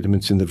of the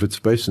sediments in the Wits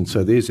Basin.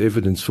 So there's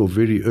evidence for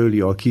very early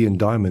Archean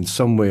diamonds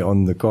somewhere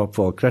on the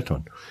Kaapvaal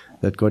Craton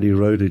that got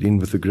eroded in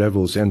with the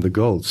gravels and the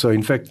gold. So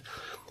in fact,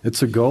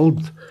 it's a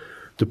gold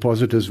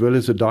deposit as well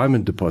as a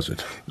diamond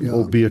deposit,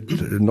 albeit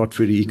not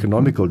very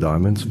economical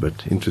diamonds, but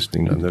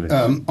interesting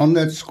nonetheless. On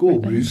that score,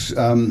 Bruce,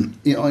 in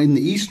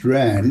the East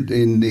Rand,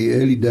 in the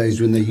early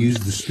days when they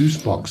used the sluice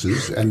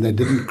boxes and they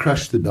didn't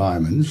crush the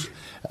diamonds,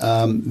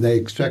 they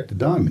extracted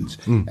diamonds.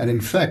 And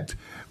in fact,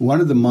 one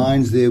of the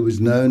mines there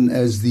was known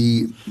as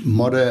the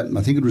Modder,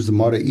 I think it was the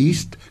Modder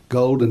East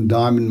Gold and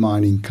Diamond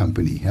Mining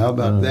Company. How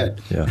about that?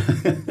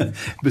 Yeah.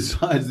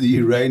 Besides the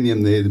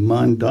uranium, they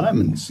mined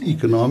diamonds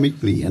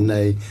economically, and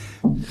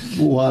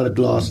while it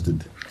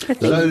lasted.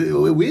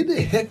 So where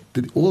the heck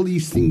did all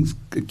these things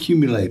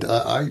accumulate?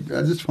 I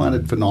just find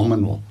it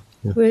phenomenal.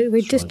 Yeah.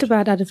 We're just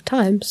about out of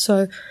time,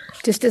 so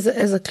just as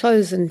a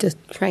close, and just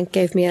Frank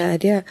gave me an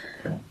idea,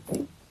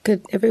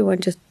 could everyone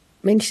just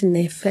mention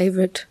their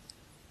favourite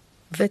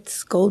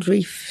Wits Gold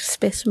Reef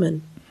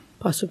specimen,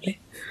 possibly?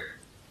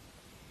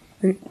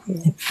 Their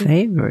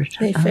favourite.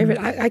 Their favourite.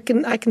 I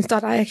can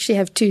start. I actually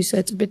have two, so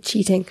it's a bit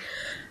cheating.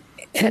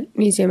 At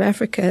Museum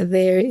Africa,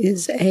 there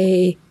is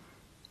a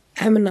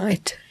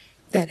ammonite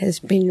that has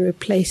been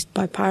replaced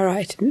by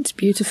pyrite, and it's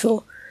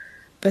beautiful.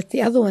 But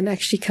the other one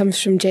actually comes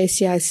from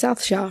JCI's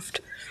South Shaft,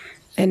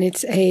 and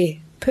it's a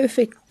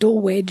perfect door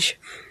wedge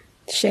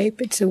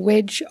shape. It's a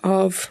wedge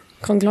of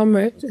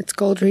conglomerate. It's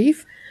gold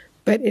reef,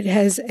 but it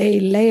has a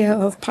layer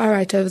of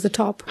pyrite over the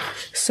top.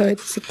 So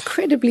it's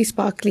incredibly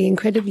sparkly,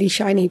 incredibly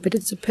shiny, but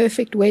it's a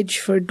perfect wedge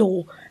for a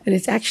door. And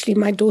it's actually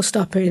my door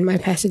stopper in my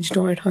passage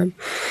door at home.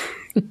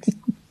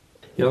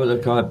 Yeah, well,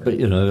 look, I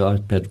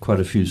had quite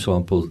a few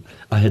samples.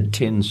 I had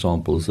 10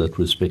 samples that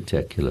were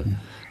spectacular.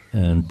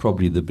 And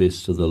probably the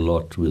best of the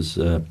lot was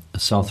a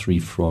South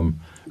Reef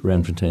from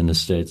Randfontein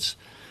Estates.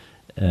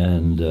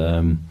 And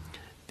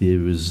there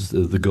was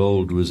the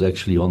gold was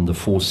actually on the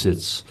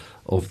faucets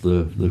of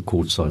the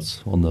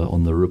quartzites,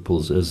 on the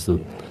ripples as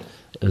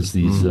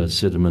these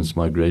sediments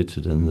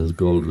migrated, and the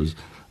gold was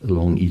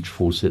along each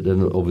faucet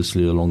and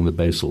obviously along the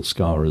basal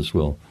scour as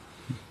well.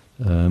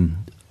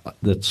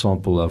 That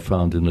sample I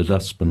found in a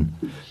dustbin.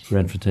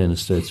 Randfontein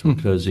Estates were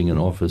closing an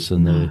office,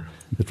 and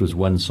it was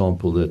one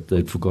sample that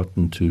they'd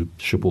forgotten to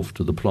ship off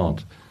to the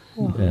plant,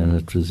 and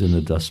it was in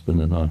a dustbin,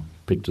 and I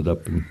picked it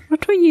up. And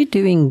what were you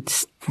doing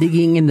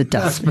digging in the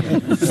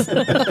dustbins?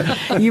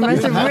 You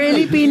must have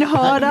really been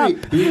hard up.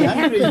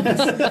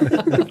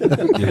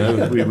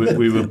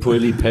 We were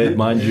poorly paid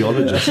mine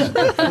geologists.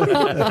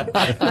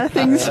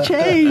 Nothing's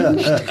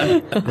changed.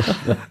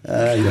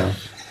 Yeah.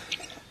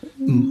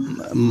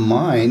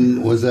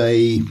 Mine was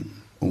a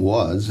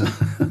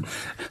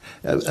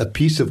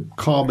piece of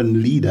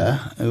carbon leader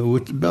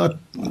with about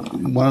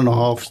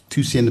 1.5 to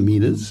 2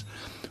 centimeters,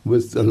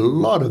 with a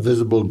lot of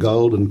visible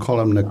gold and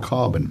columnar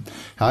carbon.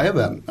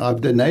 However,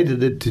 I've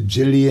donated it to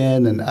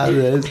Gillian and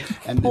others.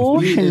 And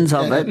portions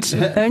of it.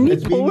 Only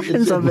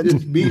portions of it.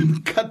 It's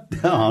been cut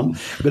down,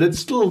 but it's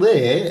still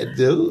there,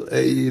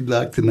 you'd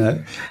like to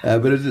know.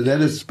 But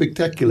that is a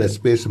spectacular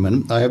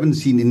specimen. I haven't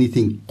seen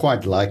anything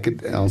quite like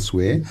it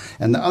elsewhere.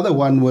 And the other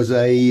one was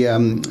a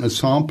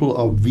sample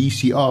of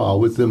VCR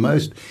with the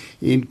most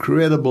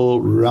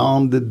incredible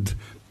rounded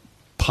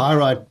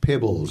pyrite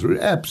pebbles,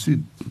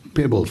 absolute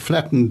pebbles,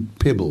 flattened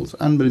pebbles,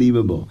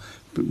 unbelievable,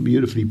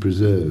 beautifully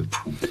preserved.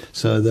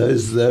 So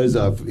those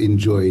I've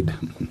enjoyed.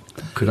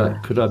 Could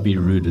I be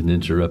rude and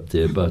interrupt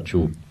there about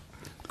your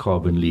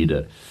carbon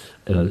leader?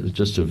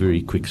 Just a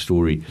very quick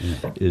story.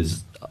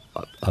 Is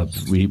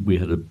we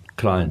had a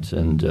client,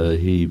 and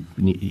he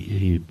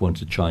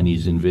wanted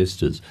Chinese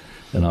investors,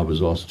 and I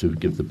was asked to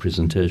give the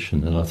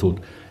presentation, and I thought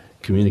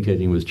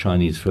communicating with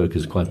Chinese folk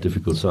is quite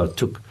difficult, so I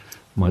took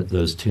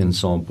those 10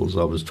 samples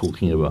I was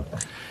talking about.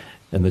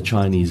 And the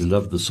Chinese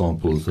loved the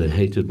samples. They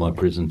hated my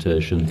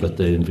presentation, but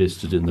they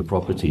invested in the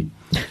property.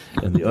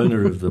 And the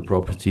owner of the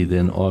property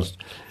then asked,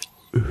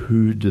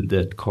 who did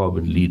that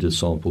carbon leader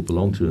sample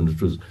belong to?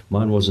 And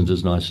mine wasn't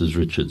as nice as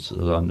Richard's.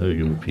 I know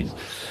you're a piece.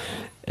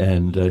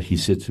 And he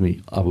said to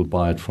me, I will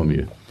buy it from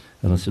you.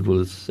 And I said, well,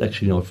 it's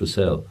actually not for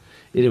sale.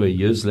 Anyway,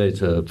 years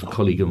later, a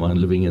colleague of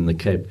mine living in the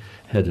Cape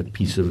had a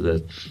piece of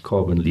that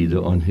carbon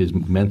leader on his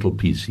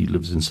mantelpiece. He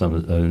lives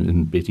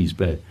in Betty's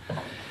Bay.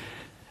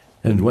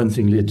 And one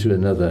thing led to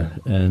another,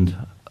 and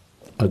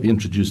I've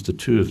introduced the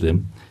two of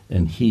them,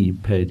 and he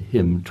paid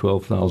him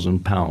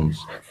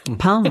 £12,000.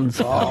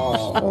 Pounds?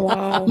 Oh,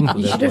 wow.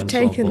 You should have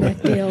taken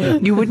that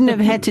deal. You wouldn't have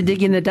had to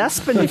dig in the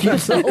dustbin if you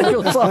sold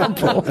your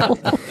sample.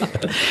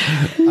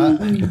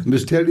 I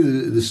must tell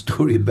you the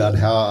story about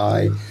how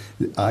I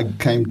I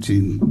came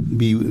to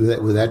be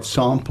with that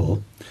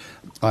sample.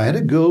 I had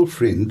a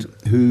girlfriend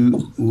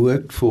who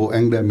worked for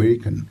Anglo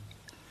American.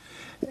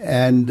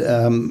 And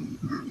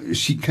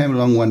she came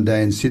along one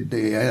day and said,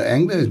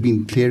 Anglo has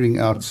been clearing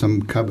out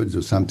some cupboards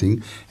or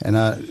something, and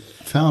I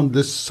found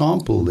this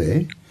sample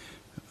there.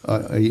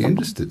 Are you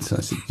interested? So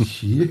I said,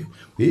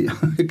 yeah,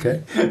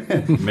 okay.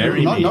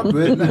 Marry me. Not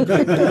worth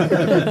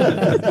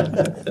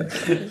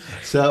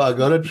So I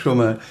got it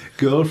from a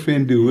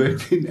girlfriend who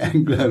worked in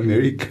Anglo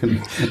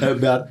American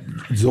about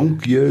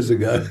zonk years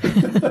ago.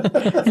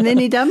 And then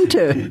he dumped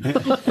her.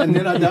 And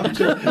then I dumped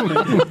her.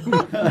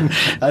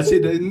 I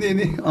said,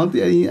 aren't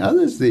there any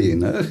others there, you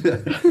know?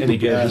 And he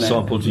gave a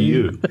sample to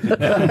you.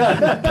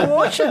 A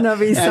portion of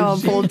his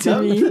sample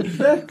to me.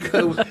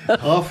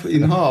 Half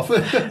in half.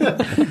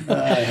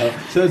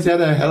 So it's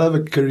had a hell of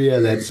a career,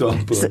 that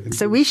sample.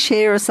 So we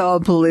share a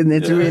sample, and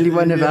it's really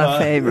one of our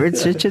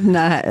favorites. Richard and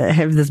I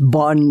have this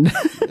bond.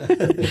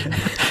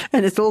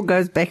 And it all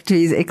goes back to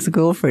his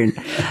ex-girlfriend.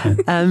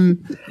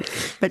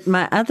 But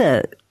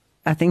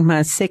I think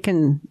my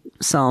second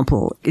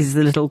sample is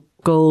the little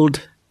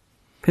gold,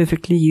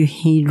 perfectly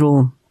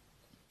euhedral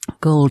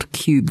gold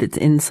cube that's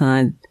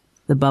inside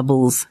the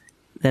bubbles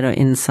that are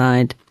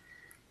inside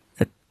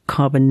the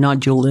carbon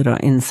nodule that are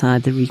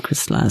inside the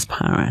recrystallized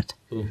pyrite.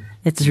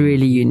 It's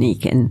really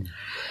unique and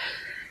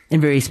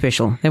very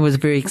special. That was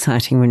very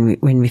exciting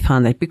when we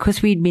found that,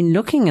 because we'd been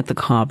looking at the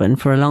carbon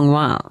for a long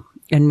while,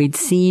 and we'd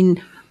seen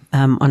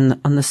on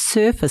the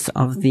surface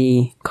of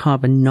the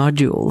carbon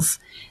nodules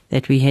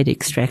that we had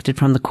extracted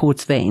from the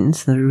quartz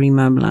veins, the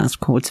remobilized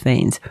quartz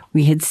veins,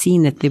 we had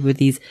seen that there were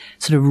these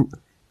sort of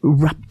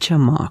rupture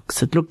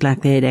marks. It looked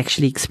like they had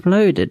actually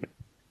exploded.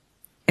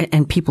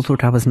 And people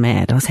thought I was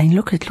mad. I was saying,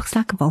 look, it looks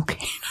like a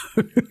volcano.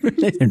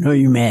 They said, no,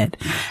 you're mad.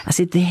 I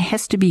said, there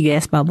has to be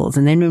gas bubbles.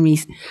 And then when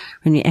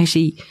we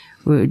actually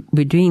were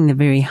doing the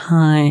very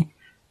high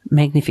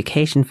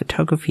magnification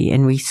photography,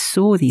 and we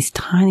saw these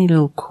tiny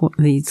little,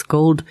 these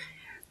gold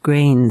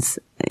grains,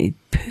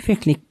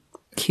 perfectly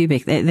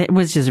cubic, that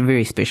was just a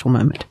very special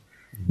moment.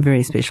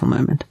 Very special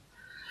moment.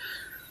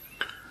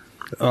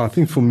 I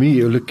think for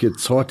me, look,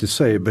 it's hard to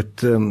say, but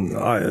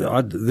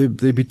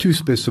there'd be two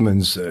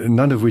specimens,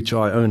 none of which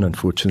I own,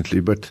 unfortunately.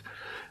 But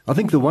I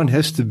think the one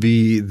has to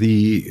be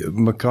the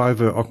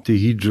McIver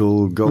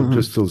octahedral gold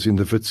crystals in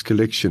the Wits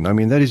collection. I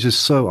mean, that is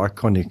just so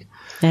iconic.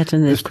 That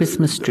and the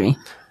Christmas tree.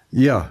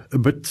 Yeah,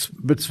 but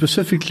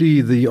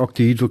specifically the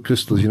octahedral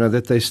crystals,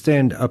 that they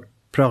stand up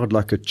proud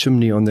like a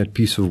chimney on that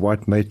piece of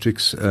white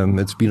matrix.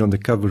 It's been on the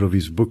cover of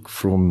his book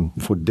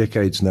for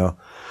decades now.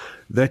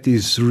 That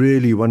is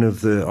really one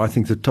of I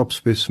think the top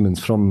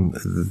specimens from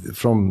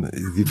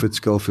the Wits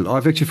Goldfield.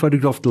 I've actually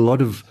photographed a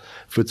lot of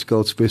Wits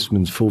Gold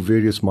specimens for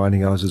various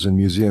mining houses and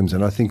museums,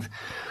 and I think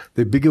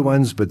they're bigger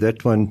ones, but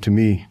that one to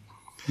me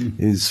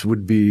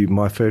would be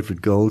my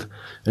favorite gold.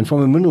 And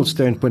from a mineral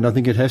standpoint, I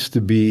think it has to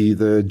be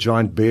the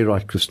giant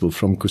barite crystal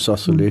from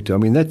Kusasalethu. I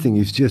mean, that thing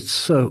is just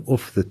so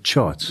off the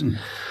charts.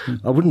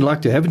 I wouldn't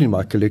like to have it in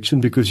my collection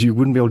because you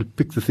wouldn't be able to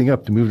pick the thing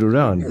up to move it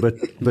around,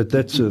 but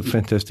that's a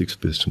fantastic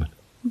specimen.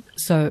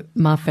 So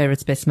my favorite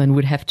specimen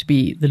would have to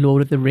be the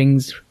Lord of the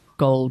Rings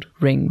gold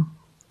ring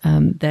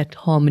that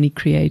Harmony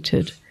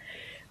created.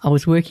 I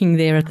was working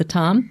there at the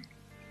time,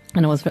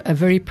 and I was a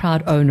very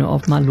proud owner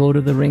of my Lord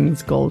of the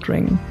Rings gold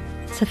ring.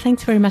 So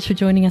thanks very much for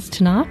joining us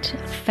tonight.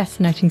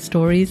 Fascinating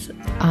stories.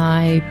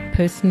 I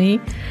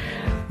personally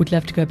would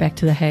love to go back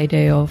to the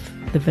heyday of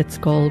the Wits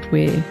Gold,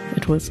 where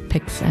it was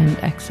picks and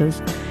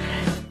axes.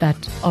 But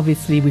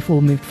obviously we've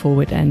all moved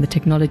forward, and the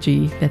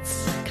technology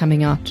that's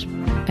coming out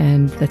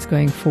and that's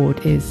going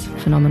forward is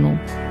phenomenal.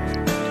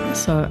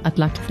 So I'd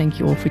like to thank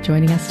you all for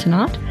joining us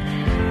tonight.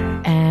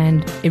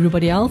 And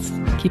everybody else,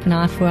 keep an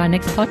eye for our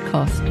next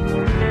podcast.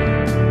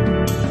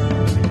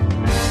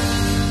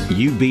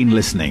 You've been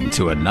listening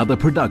to another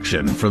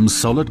production from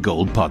Solid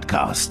Gold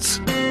Podcasts.